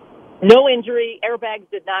 No injury. Airbags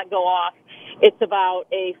did not go off. It's about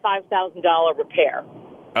a $5,000 repair.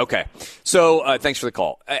 Okay. So thanks for the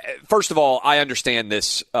call. First of all, I understand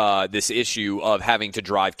this issue of having to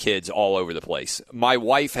drive kids all over the place. My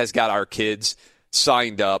wife has got our kids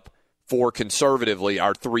signed up for, conservatively,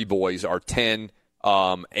 our three boys are 10,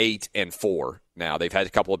 8, and 4 now. They've had a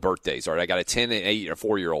couple of birthdays. All right, I got a 10, and 8, and a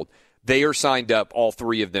 4-year-old. They are signed up, all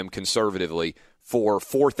three of them, conservatively, for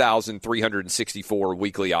 4,364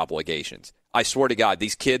 weekly obligations. I swear to God,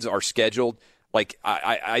 these kids are scheduled like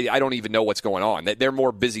I don't even know what's going on. They're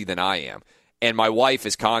more busy than I am. And my wife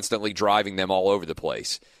is constantly driving them all over the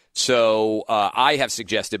place. So I have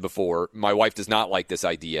suggested before, my wife does not like this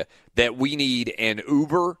idea, that we need an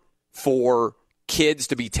Uber for kids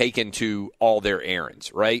to be taken to all their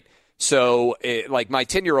errands, right? So my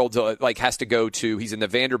 10-year-old has to go to, he's in the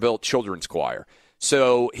Vanderbilt Children's Choir.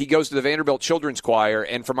 So he goes to the Vanderbilt Children's Choir,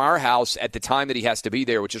 and from our house at the time that he has to be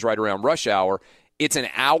there, which is right around rush hour, it's an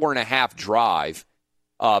hour and a half drive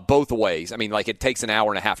both ways. I mean, it takes an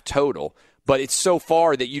hour and a half total, but it's so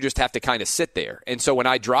far that you just have to kind of sit there. And so when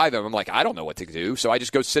I drive him, I'm like, I don't know what to do. So I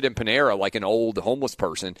just go sit in Panera like an old homeless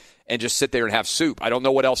person and just sit there and have soup. I don't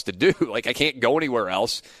know what else to do. I can't go anywhere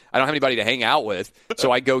else. I don't have anybody to hang out with.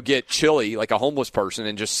 So I go get chili like a homeless person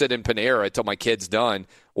and just sit in Panera until my kid's done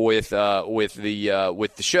with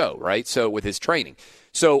the show, right? So with his training.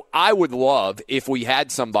 So I would love if we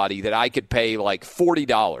had somebody that I could pay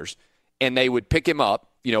 $40 and they would pick him up,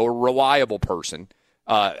 a reliable person,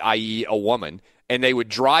 i.e. a woman, and they would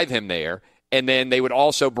drive him there, and then they would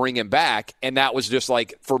also bring him back, and that was just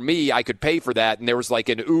for me, I could pay for that, and there was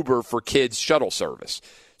an Uber for kids shuttle service.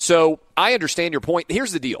 So I understand your point.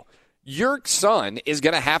 Here's the deal. Your son is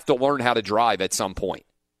going to have to learn how to drive at some point.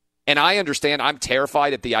 And I understand I'm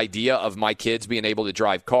terrified at the idea of my kids being able to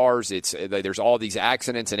drive cars. There's all these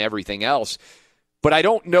accidents and everything else. But I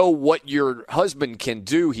don't know what your husband can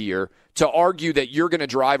do here to argue that you're going to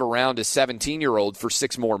drive around a 17-year-old for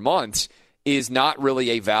 6 more months is not really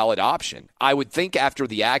a valid option. I would think after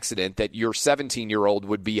the accident that your 17-year-old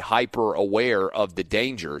would be hyper aware of the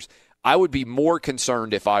dangers. I would be more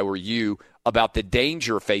concerned if I were you about the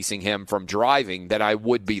danger facing him from driving than I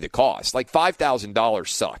would be the cost. Like $5,000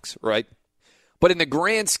 sucks, right? But in the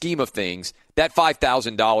grand scheme of things, that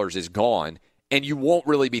 $5,000 is gone, and you won't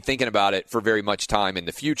really be thinking about it for very much time in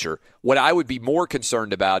the future. What I would be more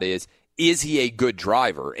concerned about is he a good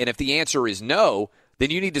driver? And if the answer is no, then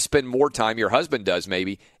you need to spend more time, your husband does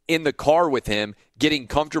maybe, in the car with him, getting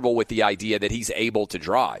comfortable with the idea that he's able to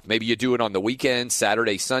drive. Maybe you do it on the weekend,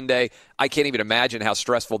 Saturday, Sunday. I can't even imagine how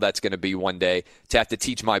stressful that's going to be one day to have to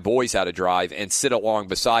teach my boys how to drive and sit along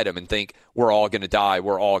beside them and think, we're all going to die,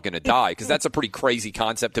 because that's a pretty crazy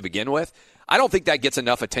concept to begin with. I don't think that gets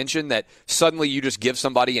enough attention that suddenly you just give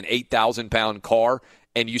somebody an 8,000-pound car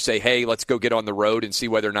and you say, hey, let's go get on the road and see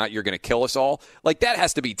whether or not you're going to kill us all. Like, that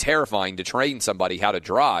has to be terrifying to train somebody how to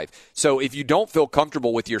drive. So if you don't feel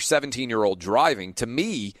comfortable with your 17-year-old driving, to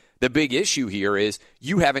me, the big issue here is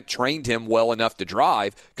you haven't trained him well enough to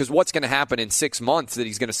drive, because what's going to happen in 6 months that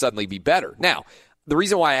he's going to suddenly be better? Now, the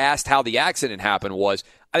reason why I asked how the accident happened was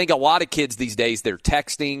I think a lot of kids these days, they're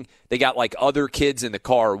texting. They got like other kids in the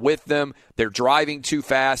car with them. They're driving too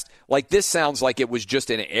fast. Like, this sounds like it was just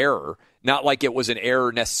an error, not like it was an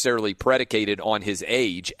error necessarily predicated on his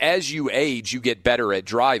age. As you age, you get better at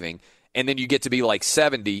driving, and then you get to be like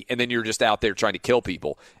 70, and then you're just out there trying to kill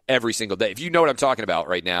people every single day. If you know what I'm talking about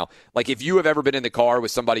right now, like if you have ever been in the car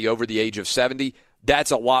with somebody over the age of 70,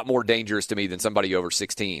 that's a lot more dangerous to me than somebody over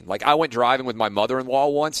 16. Like, I went driving with my mother-in-law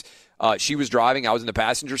once. She was driving. I was in the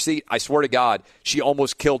passenger seat. I swear to God, she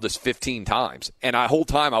almost killed us 15 times. And the whole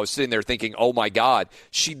time I was sitting there thinking, oh, my God,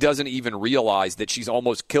 she doesn't even realize that she's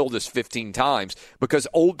almost killed us 15 times, because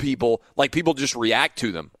old people, like, people just react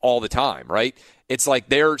to them all the time, right? It's like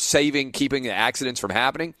they're keeping the accidents from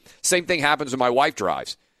happening. Same thing happens when my wife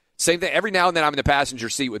drives. Same thing. Every now and then I'm in the passenger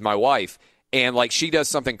seat with my wife, and, like, she does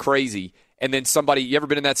something crazy, and then you ever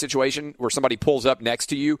been in that situation where somebody pulls up next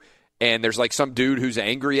to you and there's like some dude who's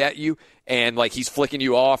angry at you and like he's flicking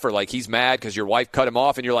you off, or like he's mad because your wife cut him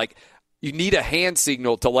off, and you're like, you need a hand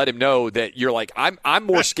signal to let him know that you're like, I'm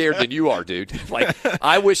more scared than you are, dude. Like,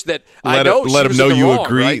 I wish that let him know you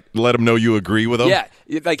agree. Right? Let him know you agree with him. Yeah,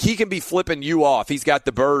 like he can be flipping you off. He's got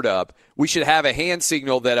the bird up. We should have a hand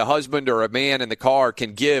signal that a husband or a man in the car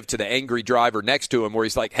can give to the angry driver next to him, where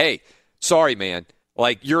he's like, hey, sorry, man.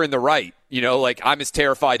 Like, you're in the right. You know, like, I'm as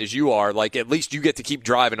terrified as you are. Like, at least you get to keep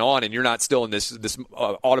driving on, and you're not still in this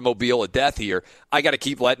automobile of death here. I got to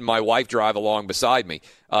keep letting my wife drive along beside me.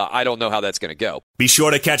 I don't know how that's going to go. Be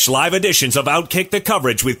sure to catch live editions of Outkick the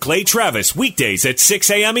Coverage with Clay Travis weekdays at 6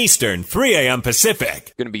 a.m. Eastern, 3 a.m.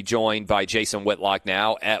 Pacific. Going to be joined by Jason Whitlock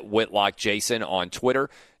now at Whitlock Jason on Twitter.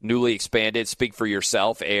 Newly expanded, Speak for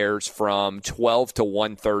Yourself airs from 12 to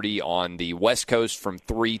 1:30 on the West Coast, from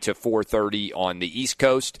 3 to 4:30 on the East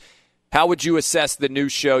Coast. How would you assess the new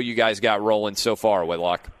show you guys got rolling so far,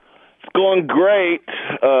 Whitlock? It's going great.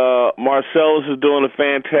 Marcellus is doing a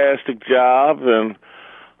fantastic job, and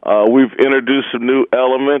we've introduced some new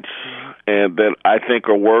elements and that I think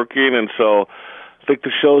are working, and so I think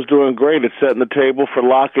the show's doing great. It's setting the table for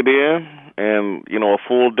Lock It In, and, you know, a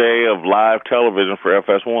full day of live television for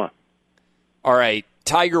FS1. All right.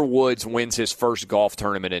 Tiger Woods wins his first golf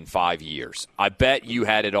tournament in 5 years. I bet you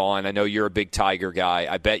had it on. I know you're a big Tiger guy.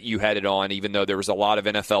 I bet you had it on, even though there was a lot of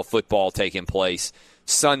NFL football taking place.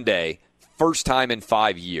 Sunday, first time in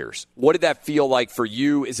 5 years. What did that feel like for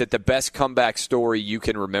you? Is it the best comeback story you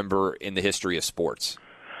can remember in the history of sports?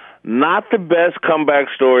 Not the best comeback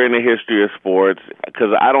story in the history of sports, because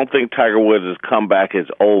I don't think Tiger Woods' comeback is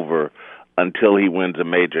over until he wins a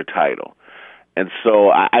major title. And so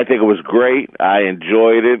I think it was great. I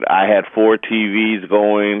enjoyed it. I had 4 TVs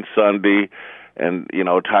going Sunday, and, you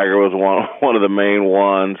know, Tiger was one of the main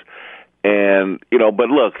ones. And, you know, but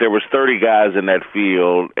look, there was 30 guys in that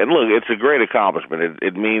field. And look, it's a great accomplishment.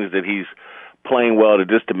 It means that he's playing well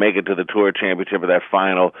to make it to the Tour Championship or that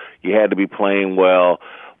final. You had to be playing well.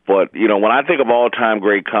 But, you know, when I think of all-time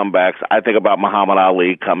great comebacks, I think about Muhammad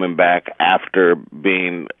Ali coming back after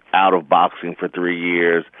being out of boxing for 3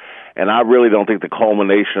 years. And I really don't think the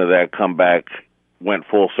culmination of that comeback went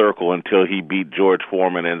full circle until he beat George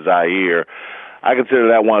Foreman in Zaire. I consider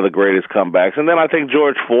that one of the greatest comebacks. And then I think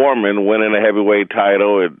George Foreman winning a heavyweight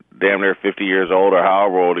title at damn near 50 years old, or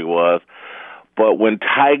however old he was. But when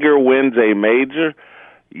Tiger wins a major,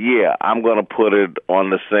 yeah, I'm going to put it on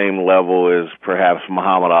the same level as perhaps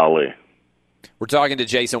Muhammad Ali. We're talking to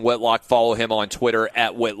Jason Whitlock. Follow him on Twitter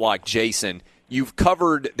at Whitlock Jason. You've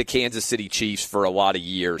covered the Kansas City Chiefs for a lot of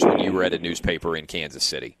years when you were at a newspaper in Kansas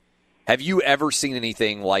City. Have you ever seen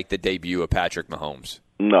anything like the debut of Patrick Mahomes?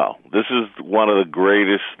 No. This is one of the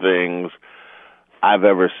greatest things I've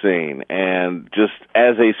ever seen. And just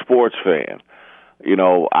as a sports fan, you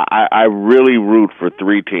know, I really root for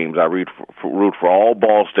three teams. I root for all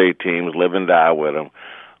Ball State teams, live and die with them,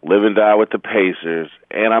 live and die with the Pacers.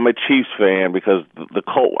 And I'm a Chiefs fan because the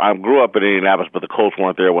Colts, I grew up in Indianapolis, but the Colts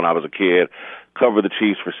weren't there when I was a kid. Covered the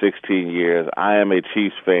Chiefs for 16 years. I am a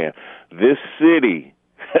Chiefs fan. This city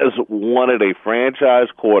has wanted a franchise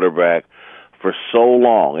quarterback for so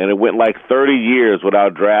long, and it went like 30 years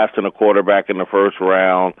without drafting a quarterback in the first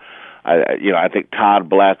round. I think Todd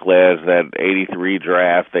Blackledge, that 83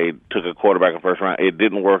 draft, they took a quarterback in the first round. It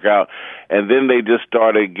didn't work out. And then they just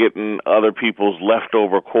started getting other people's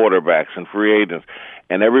leftover quarterbacks and free agents.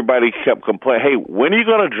 And everybody kept complaining, hey, when are you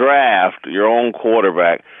going to draft your own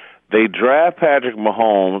quarterback? They draft Patrick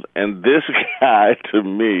Mahomes, and this guy, to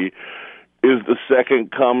me, is the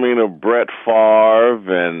second coming of Brett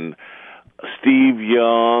Favre and Steve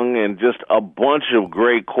Young and just a bunch of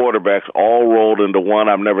great quarterbacks all rolled into one.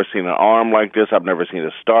 I've never seen an arm like this. I've never seen a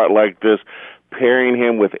start like this. Pairing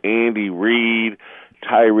him with Andy Reid,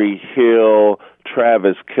 Tyreek Hill,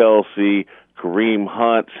 Travis Kelce, Kareem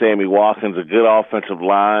Hunt, Sammy Watkins, a good offensive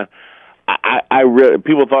line. I really,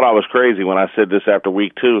 people thought I was crazy when I said this after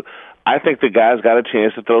week 2. I think the guy's got a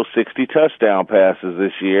chance to throw 60 touchdown passes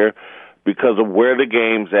this year, because of where the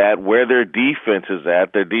game's at, where their defense is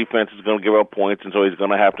at. Their defense is going to give up points, and so he's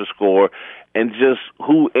going to have to score. And just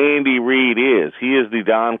who Andy Reid is. He is the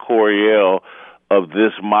Don Coryell of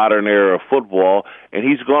this modern era of football, and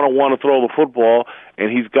he's going to want to throw the football,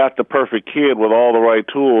 and he's got the perfect kid with all the right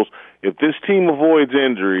tools. If this team avoids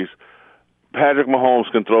injuries, Patrick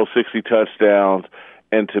Mahomes can throw 60 touchdowns.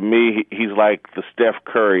 And to me, he's like the Steph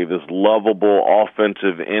Curry, this lovable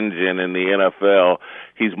offensive engine in the NFL.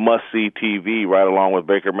 He's must-see TV right along with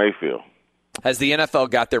Baker Mayfield. Has the NFL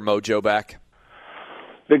got their mojo back?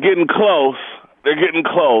 They're getting close. They're getting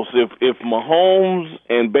close. If Mahomes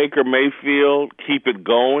and Baker Mayfield keep it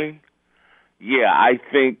going, yeah, I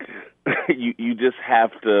think you just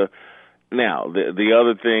have to. Now, the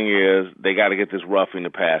other thing is they got to get this roughing the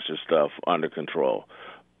passer stuff under control.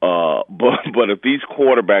 But if these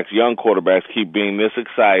quarterbacks, young quarterbacks, keep being this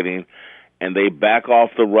exciting and they back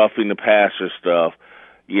off the roughing the passer stuff,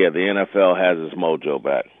 yeah, the NFL has its mojo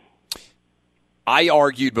back. I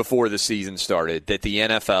argued before the season started that the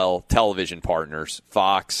NFL television partners,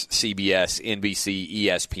 Fox, CBS, NBC,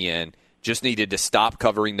 ESPN, just needed to stop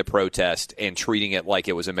covering the protest and treating it like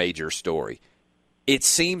it was a major story. It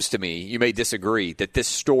seems to me, you may disagree, that this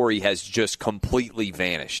story has just completely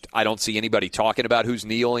vanished. I don't see anybody talking about who's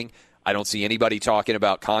kneeling. I don't see anybody talking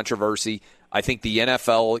about controversy. I think the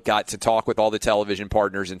NFL got to talk with all the television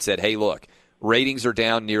partners and said, hey, look, ratings are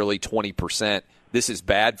down nearly 20%. This is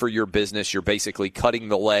bad for your business. You're basically cutting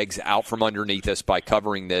the legs out from underneath us by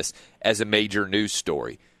covering this as a major news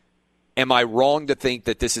story. Am I wrong to think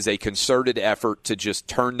that this is a concerted effort to just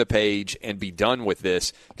turn the page and be done with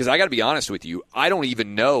this? Because I got to be honest with you, I don't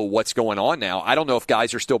even know what's going on now. I don't know if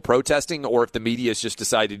guys are still protesting or if the media has just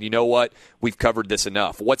decided, you know what, we've covered this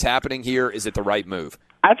enough. What's happening here? Is it the right move?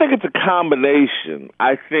 I think it's a combination.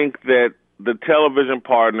 I think that the television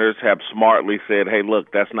partners have smartly said, hey,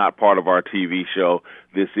 look, that's not part of our TV show.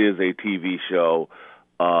 This is a TV show.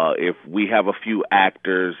 If we have a few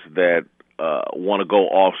actors that want to go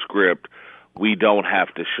off script, we don't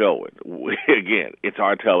have to show it. Again, it's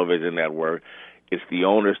our television network. It's the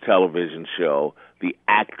owner's television show. The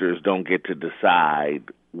actors don't get to decide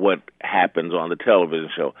what happens on the television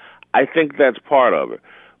show. I think that's part of it.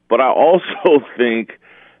 But I also think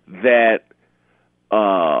that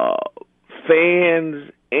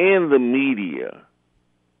fans and the media,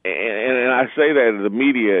 and I say that the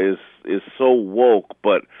media is so woke,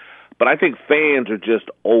 but I think fans are just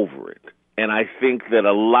over it. And I think that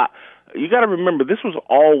you got to remember, this was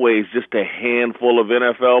always just a handful of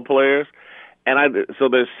NFL players. So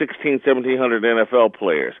there's 1,700 NFL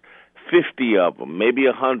players. 50 of them, maybe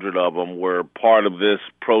 100 of them were part of this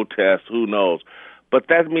protest, who knows. But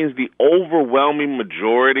that means the overwhelming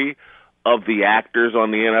majority of the actors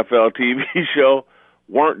on the NFL TV show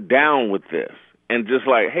weren't down with this. And just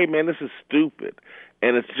like, hey, man, this is stupid.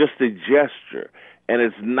 And it's just a gesture. And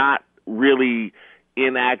it's not really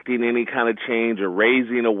enacting any kind of change or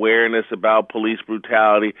raising awareness about police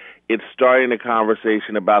brutality. It's starting a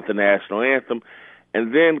conversation about the national anthem.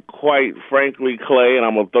 And then, quite frankly, Clay, and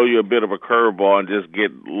I'm going to throw you a bit of a curveball and just get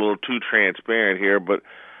a little too transparent here, but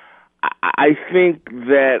I think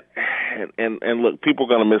that, and look, people are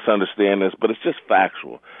going to misunderstand this, but it's just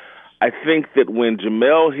factual. I think that when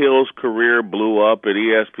Jemele Hill's career blew up at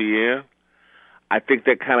ESPN, I think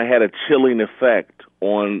that kind of had a chilling effect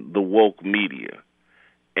on the woke media.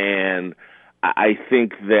 And I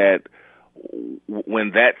think that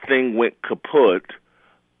when that thing went kaput,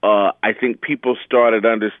 I think people started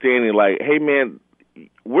understanding, like, hey, man,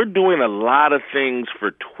 we're doing a lot of things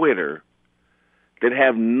for Twitter that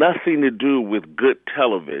have nothing to do with good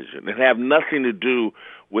television, that have nothing to do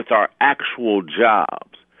with our actual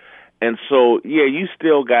jobs. And so, yeah, you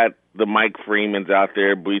still got the Mike Freemans out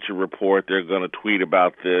there, Bleacher Report, they're going to tweet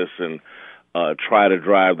about this and try to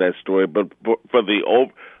drive that story. But for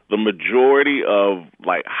the majority of,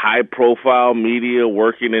 like, high-profile media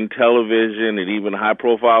working in television and even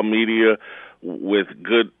high-profile media with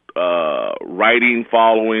good writing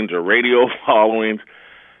followings or radio followings,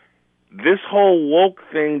 this whole woke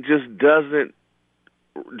thing just doesn't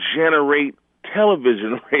generate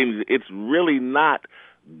television ratings. It's really not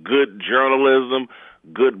good journalism,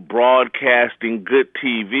 good broadcasting, good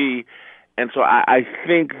TV. And so I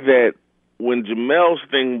think that when Jamel's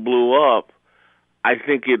thing blew up, I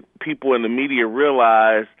think people in the media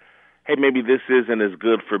realized, hey, maybe this isn't as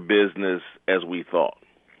good for business as we thought.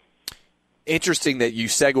 Interesting that you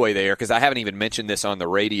segue there, because I haven't even mentioned this on the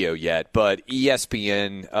radio yet, but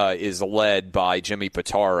ESPN is led by Jimmy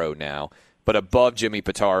Pitaro now. But above Jimmy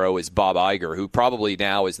Pitaro is Bob Iger, who probably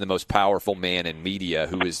now is the most powerful man in media,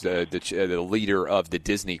 who is the leader of the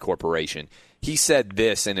Disney Corporation. He said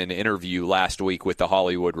this in an interview last week with The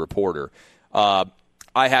Hollywood Reporter. I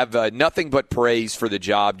have nothing but praise for the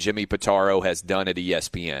job Jimmy Pitaro has done at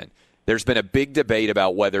ESPN. There's been a big debate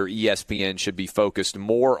about whether ESPN should be focused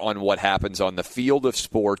more on what happens on the field of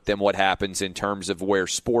sport than what happens in terms of where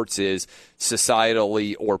sports is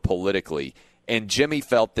societally or politically. And Jimmy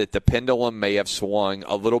felt that the pendulum may have swung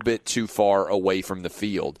a little bit too far away from the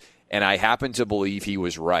field. And I happen to believe he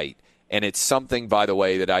was right. And it's something, by the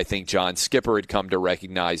way, that I think John Skipper had come to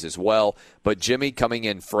recognize as well. But Jimmy coming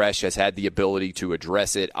in fresh has had the ability to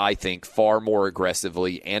address it, I think, far more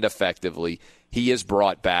aggressively and effectively. He has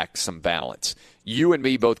brought back some balance. You and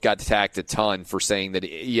me both got attacked a ton for saying that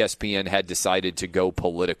ESPN had decided to go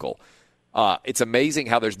political. It's amazing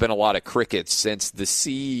how there's been a lot of crickets since the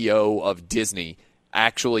CEO of Disney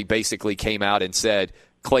actually basically came out and said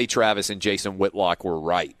Clay Travis and Jason Whitlock were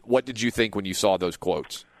right. What did you think when you saw those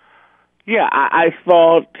quotes? Yeah, I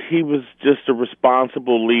thought he was just a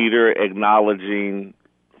responsible leader acknowledging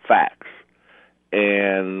facts.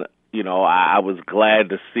 And, I was glad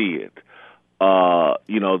to see it.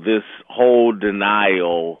 This whole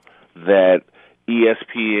denial that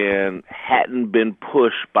ESPN hadn't been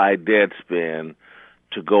pushed by Deadspin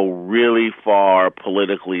to go really far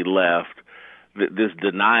politically left, this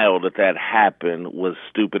denial that happened was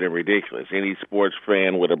stupid and ridiculous. Any sports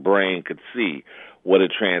fan with a brain could see what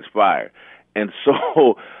had transpired. And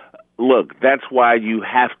so, look, that's why you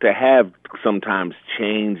have to have sometimes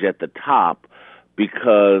change at the top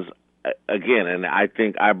because, again, and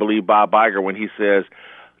I believe Bob Iger when he says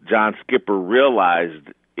John Skipper realized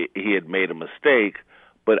he had made a mistake,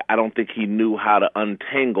 but I don't think he knew how to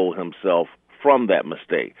untangle himself from that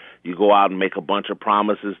mistake. You go out and make a bunch of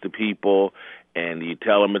promises to people, and you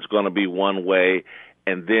tell them it's going to be one way,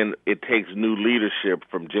 and then it takes new leadership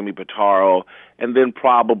from Jimmy Pitaro, and then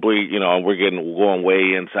probably, we're going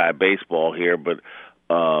way inside baseball here, but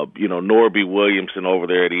Norby Williamson over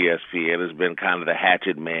there at ESPN has been kind of the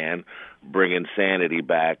hatchet man, bringing sanity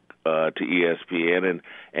back to ESPN,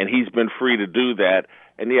 and he's been free to do that.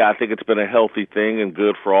 And, yeah, I think it's been a healthy thing and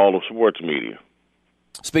good for all of sports media.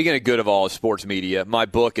 Speaking of good of all of sports media, my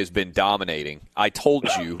book has been dominating. I told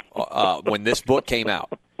you when this book came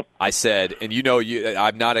out, I said, and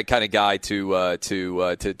I'm not a kind of guy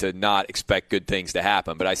to not expect good things to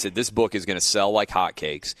happen, but I said this book is going to sell like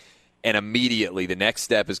hotcakes. And immediately the next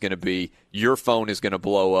step is going to be your phone is going to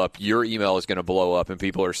blow up, your email is going to blow up, and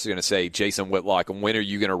people are going to say, Jason Whitlock, when are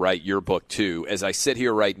you going to write your book too? As I sit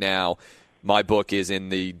here right now, my book is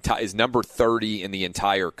is number 30 in the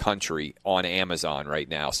entire country on Amazon right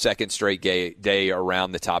now. Second straight day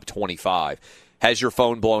around the top 25. Has your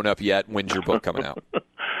phone blown up yet? When's your book coming out?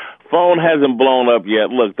 Phone hasn't blown up yet.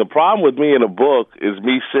 Look, the problem with me in a book is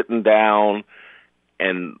me sitting down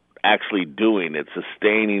and actually doing it,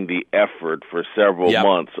 sustaining the effort for several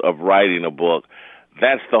months of writing a book.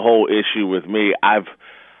 That's the whole issue with me. I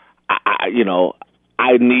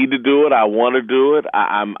need to do it. I want to do it.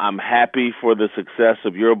 I'm happy for the success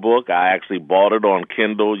of your book. I actually bought it on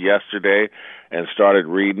Kindle yesterday and started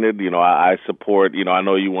reading it. I support. I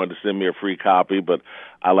know you wanted to send me a free copy, but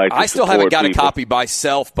I like. I still haven't got a copy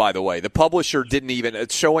myself. By the way, the publisher didn't even.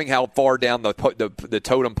 It's showing how far down the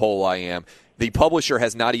totem pole I am. The publisher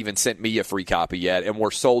has not even sent me a free copy yet, and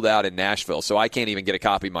we're sold out in Nashville, so I can't even get a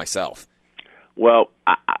copy myself. Well,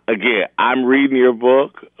 again, I'm reading your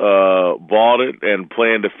book, bought it, and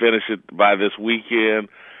plan to finish it by this weekend.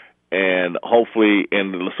 And hopefully,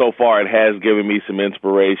 and so far it has given me some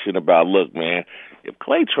inspiration about, look, man, if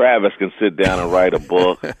Clay Travis can sit down and write a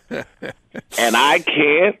book and I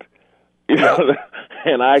can't,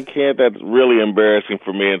 that's really embarrassing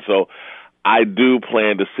for me. And so I do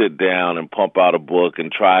plan to sit down and pump out a book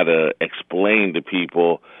and try to explain to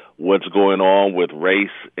people what's going on with race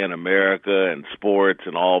in America and sports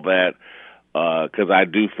and all that, because I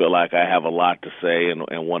do feel like I have a lot to say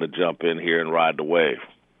and want to jump in here and ride the wave.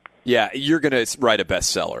 Yeah, you're going to write a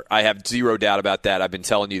bestseller. I have zero doubt about that. I've been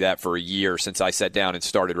telling you that for a year since I sat down and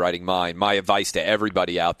started writing mine. My advice to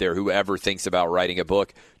everybody out there, whoever thinks about writing a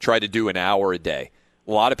book, try to do an hour a day.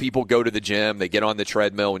 A lot of people go to the gym, they get on the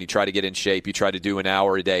treadmill, and you try to get in shape. You try to do an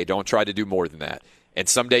hour a day. Don't try to do more than that. And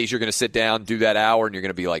some days you're going to sit down, do that hour, and you're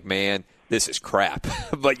going to be like, man, this is crap.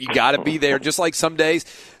 But you got to be there. Just like some days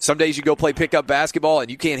you go play pickup basketball and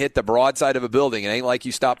you can't hit the broadside of a building. It ain't like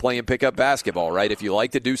you stop playing pickup basketball, right? If you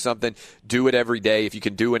like to do something, do it every day. If you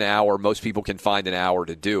can do an hour, most people can find an hour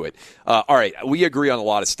to do it. All right, we agree on a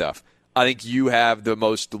lot of stuff. I think you have the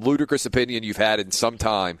most ludicrous opinion you've had in some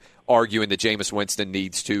time, arguing that Jameis Winston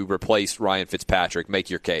needs to replace Ryan Fitzpatrick. Make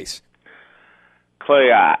your case.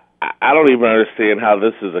 Clay, I don't even understand how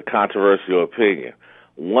this is a controversial opinion.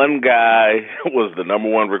 One guy was the number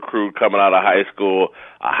one recruit coming out of high school,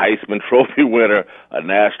 a Heisman Trophy winner, a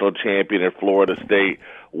national champion at Florida State.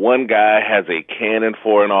 One guy has a cannon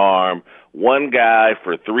for an arm. One guy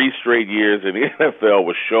for 3 straight years in the NFL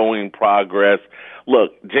was showing progress.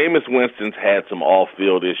 Look, Jameis Winston's had some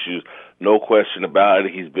off-field issues, no question about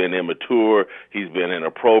it. He's been immature. He's been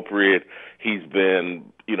inappropriate. He's been,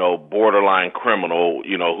 borderline criminal.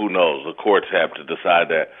 Who knows? The courts have to decide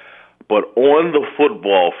that. But on the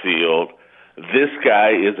football field, this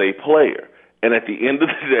guy is a player. And at the end of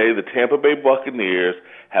the day, the Tampa Bay Buccaneers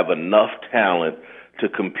have enough talent to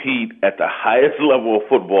compete at the highest level of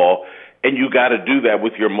football, and you got to do that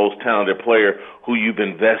with your most talented player who you've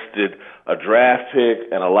invested a draft pick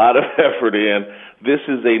and a lot of effort in. This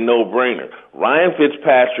is a no-brainer. Ryan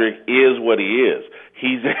Fitzpatrick is what he is.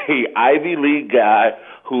 He's a Ivy League guy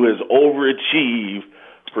who has overachieved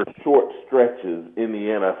for short stretches in the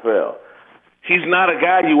NFL. He's not a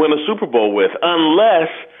guy you win a Super Bowl with unless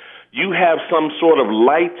you have some sort of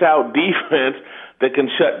lights-out defense that can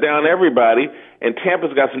shut down everybody. And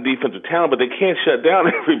Tampa's got some defensive talent, but they can't shut down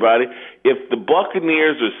everybody. If the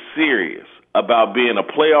Buccaneers are serious about being a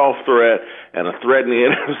playoff threat and a threat in the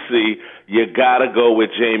NFC, you got to go with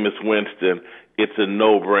Jameis Winston. It's a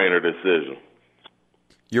no-brainer decision.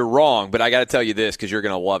 You're wrong, but I got to tell you this because you're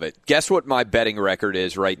going to love it. Guess what my betting record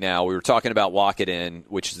is right now? We were talking about Lock It In,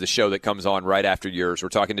 which is the show that comes on right after yours. We're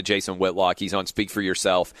talking to Jason Whitlock. He's on Speak for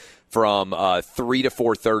Yourself from 3 to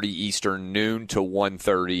 4:30 Eastern, noon to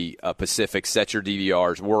 1:30 Pacific. Set your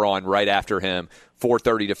DVRs. We're on right after him,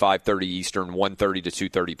 4:30 to 5:30 Eastern, 1:30 to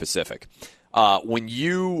 2:30 Pacific. When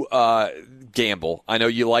you gamble, I know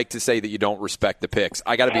you like to say that you don't respect the picks.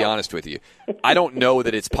 I got to be honest with you. I don't know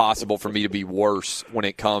that it's possible for me to be worse when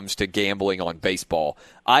it comes to gambling on baseball.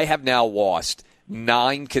 I have now lost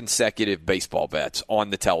 9 consecutive baseball bets on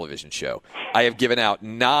the television show. I have given out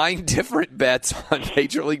 9 different bets on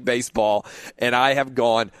Major League Baseball, and I have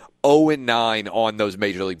gone 0-9 on those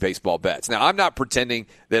Major League Baseball bets. Now, I'm not pretending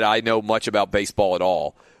that I know much about baseball at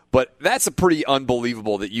all, but that's a pretty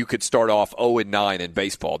unbelievable that you could start off 0-9 in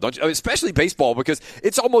baseball, don't you? Especially baseball, because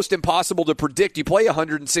it's almost impossible to predict. You play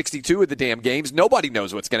 162 of the damn games. Nobody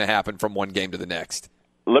knows what's going to happen from one game to the next.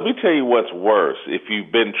 Let me tell you what's worse. If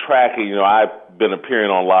you've been tracking, I've been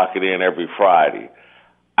appearing on Lock It In every Friday.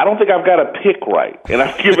 I don't think I've got a pick right. And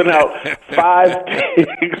I've given out 5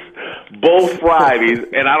 picks both Fridays,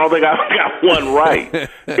 and I don't think I've got one right.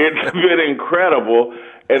 It's been incredible.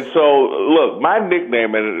 And so, look, my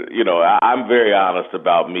nickname, and I'm very honest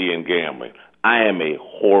about me and gambling. I am a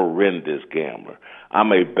horrendous gambler.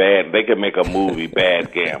 I'm a bad, they can make a movie,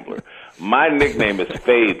 Bad Gambler. My nickname is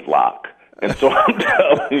Fade Lock. And so I'm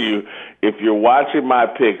telling you, if you're watching my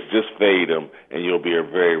picks, just fade them, and you'll be a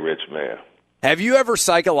very rich man. Have you ever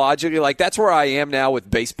psychologically, that's where I am now with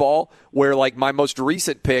baseball, where my most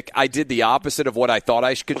recent pick, I did the opposite of what I thought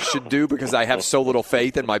I should do because I have so little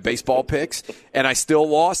faith in my baseball picks, and I still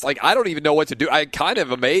lost. I don't even know what to do. I'm kind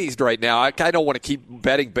of amazed right now. I kind of want to keep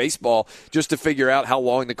betting baseball just to figure out how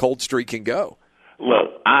long the cold streak can go.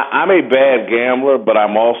 Look, I'm a bad gambler, but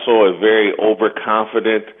I'm also a very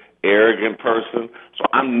overconfident, arrogant person, so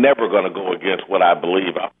I'm never going to go against what I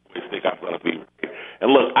believe. I always think I'm going to be right. And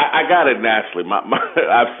look, I got it naturally.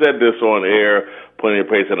 I've said this on air plenty of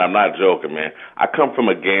places, and I'm not joking, man. I come from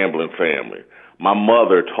a gambling family. my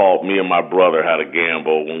mother taught me and my brother how to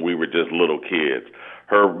gamble when we were just little kids.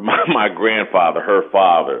 My grandfather, her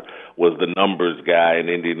father, was the numbers guy in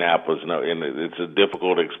Indianapolis, and it's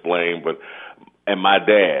difficult to explain, and my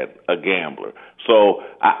dad, a gambler. So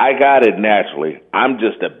I got it naturally. I'm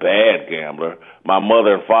just a bad gambler. My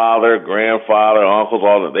mother and father, grandfather,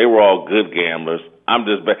 uncles, they were all good gamblers. I'm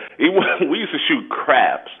just bad. We used to shoot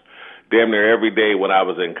craps damn near every day when I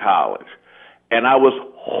was in college. And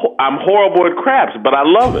I'm horrible at craps, but I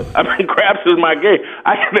love it. I mean, craps is my game.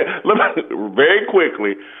 Very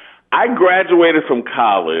quickly, I graduated from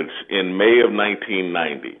college in May of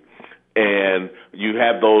 1990, and you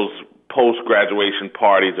have those post-graduation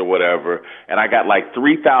parties or whatever, and I got like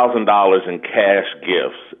 $3,000 in cash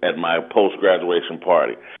gifts at my post-graduation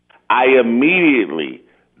party. I immediately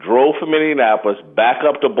drove from Indianapolis back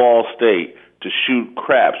up to Ball State to shoot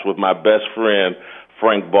craps with my best friend,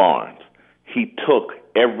 Frank Barnes. He took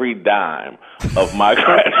every dime of my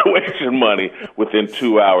graduation money within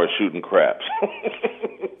 2 hours shooting craps.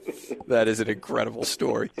 That is an incredible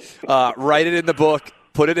story. Write it in the book.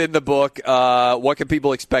 Put it in the book. What can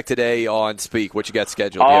people expect today on Speak? What you got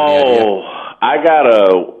scheduled? Do you have any idea? I got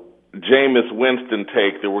a Jameis Winston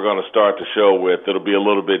take that we're going to start the show with. It'll be a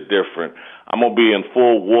little bit different. I'm going to be in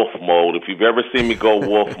full wolf mode. If you've ever seen me go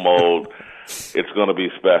wolf mode, it's going to be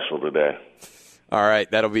special today. All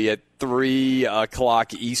right, that'll be at 3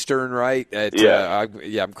 o'clock Eastern, right?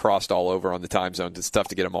 I'm crossed all over on the time zones. It's tough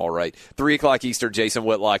to get them all right. 3 o'clock Eastern, Jason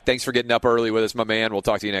Whitlock. Thanks for getting up early with us, my man. We'll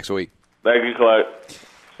talk to you next week. Thank you, Clay.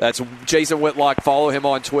 That's Jason Whitlock. Follow him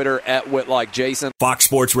on Twitter at WhitlockJason. Fox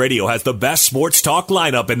Sports Radio has the best sports talk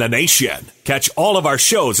lineup in the nation. Catch all of our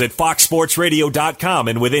shows at foxsportsradio.com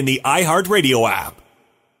and within the iHeartRadio app.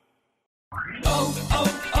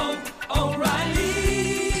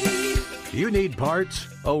 You need parts?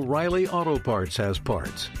 O'Reilly Auto Parts has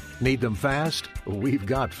parts. Need them fast? We've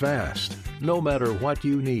got fast. No matter what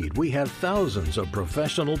you need, we have thousands of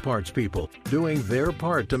professional parts people doing their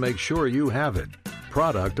part to make sure you have it.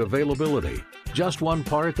 Product availability. Just one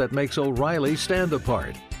part that makes O'Reilly stand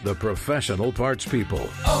apart. The professional parts people.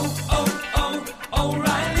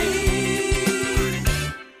 O'Reilly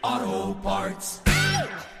Auto Parts.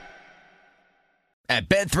 At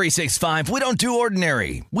Bet365, we don't do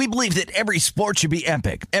ordinary. We believe that every sport should be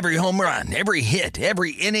epic. Every home run, every hit,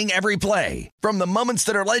 every inning, every play. From the moments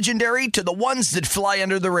that are legendary to the ones that fly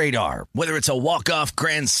under the radar. Whether it's a walk-off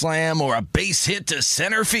grand slam or a base hit to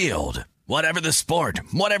center field. Whatever the sport,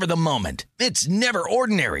 whatever the moment. It's never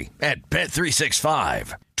ordinary at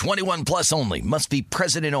Bet365. 21 plus only. Must be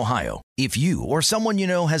present in Ohio. If you or someone you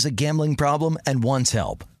know has a gambling problem and wants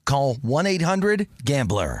help, call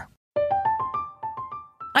 1-800-GAMBLER.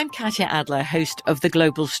 I'm Katya Adler, host of The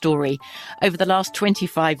Global Story. Over the last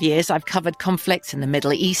 25 years, I've covered conflicts in the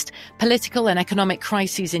Middle East, political and economic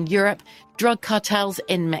crises in Europe, drug cartels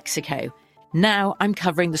in Mexico. Now I'm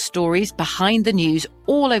covering the stories behind the news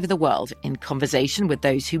all over the world in conversation with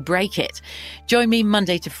those who break it. Join me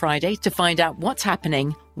Monday to Friday to find out what's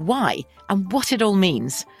happening, why, and what it all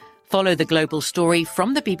means. Follow The Global Story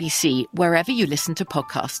from the BBC wherever you listen to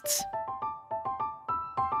podcasts.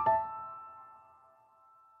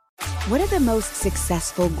 What do the most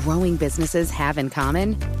successful growing businesses have in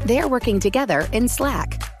common? They're working together in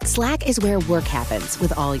Slack. Slack is where work happens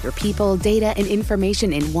with all your people, data, and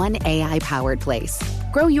information in one AI-powered place.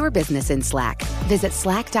 Grow your business in Slack. Visit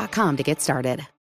slack.com to get started.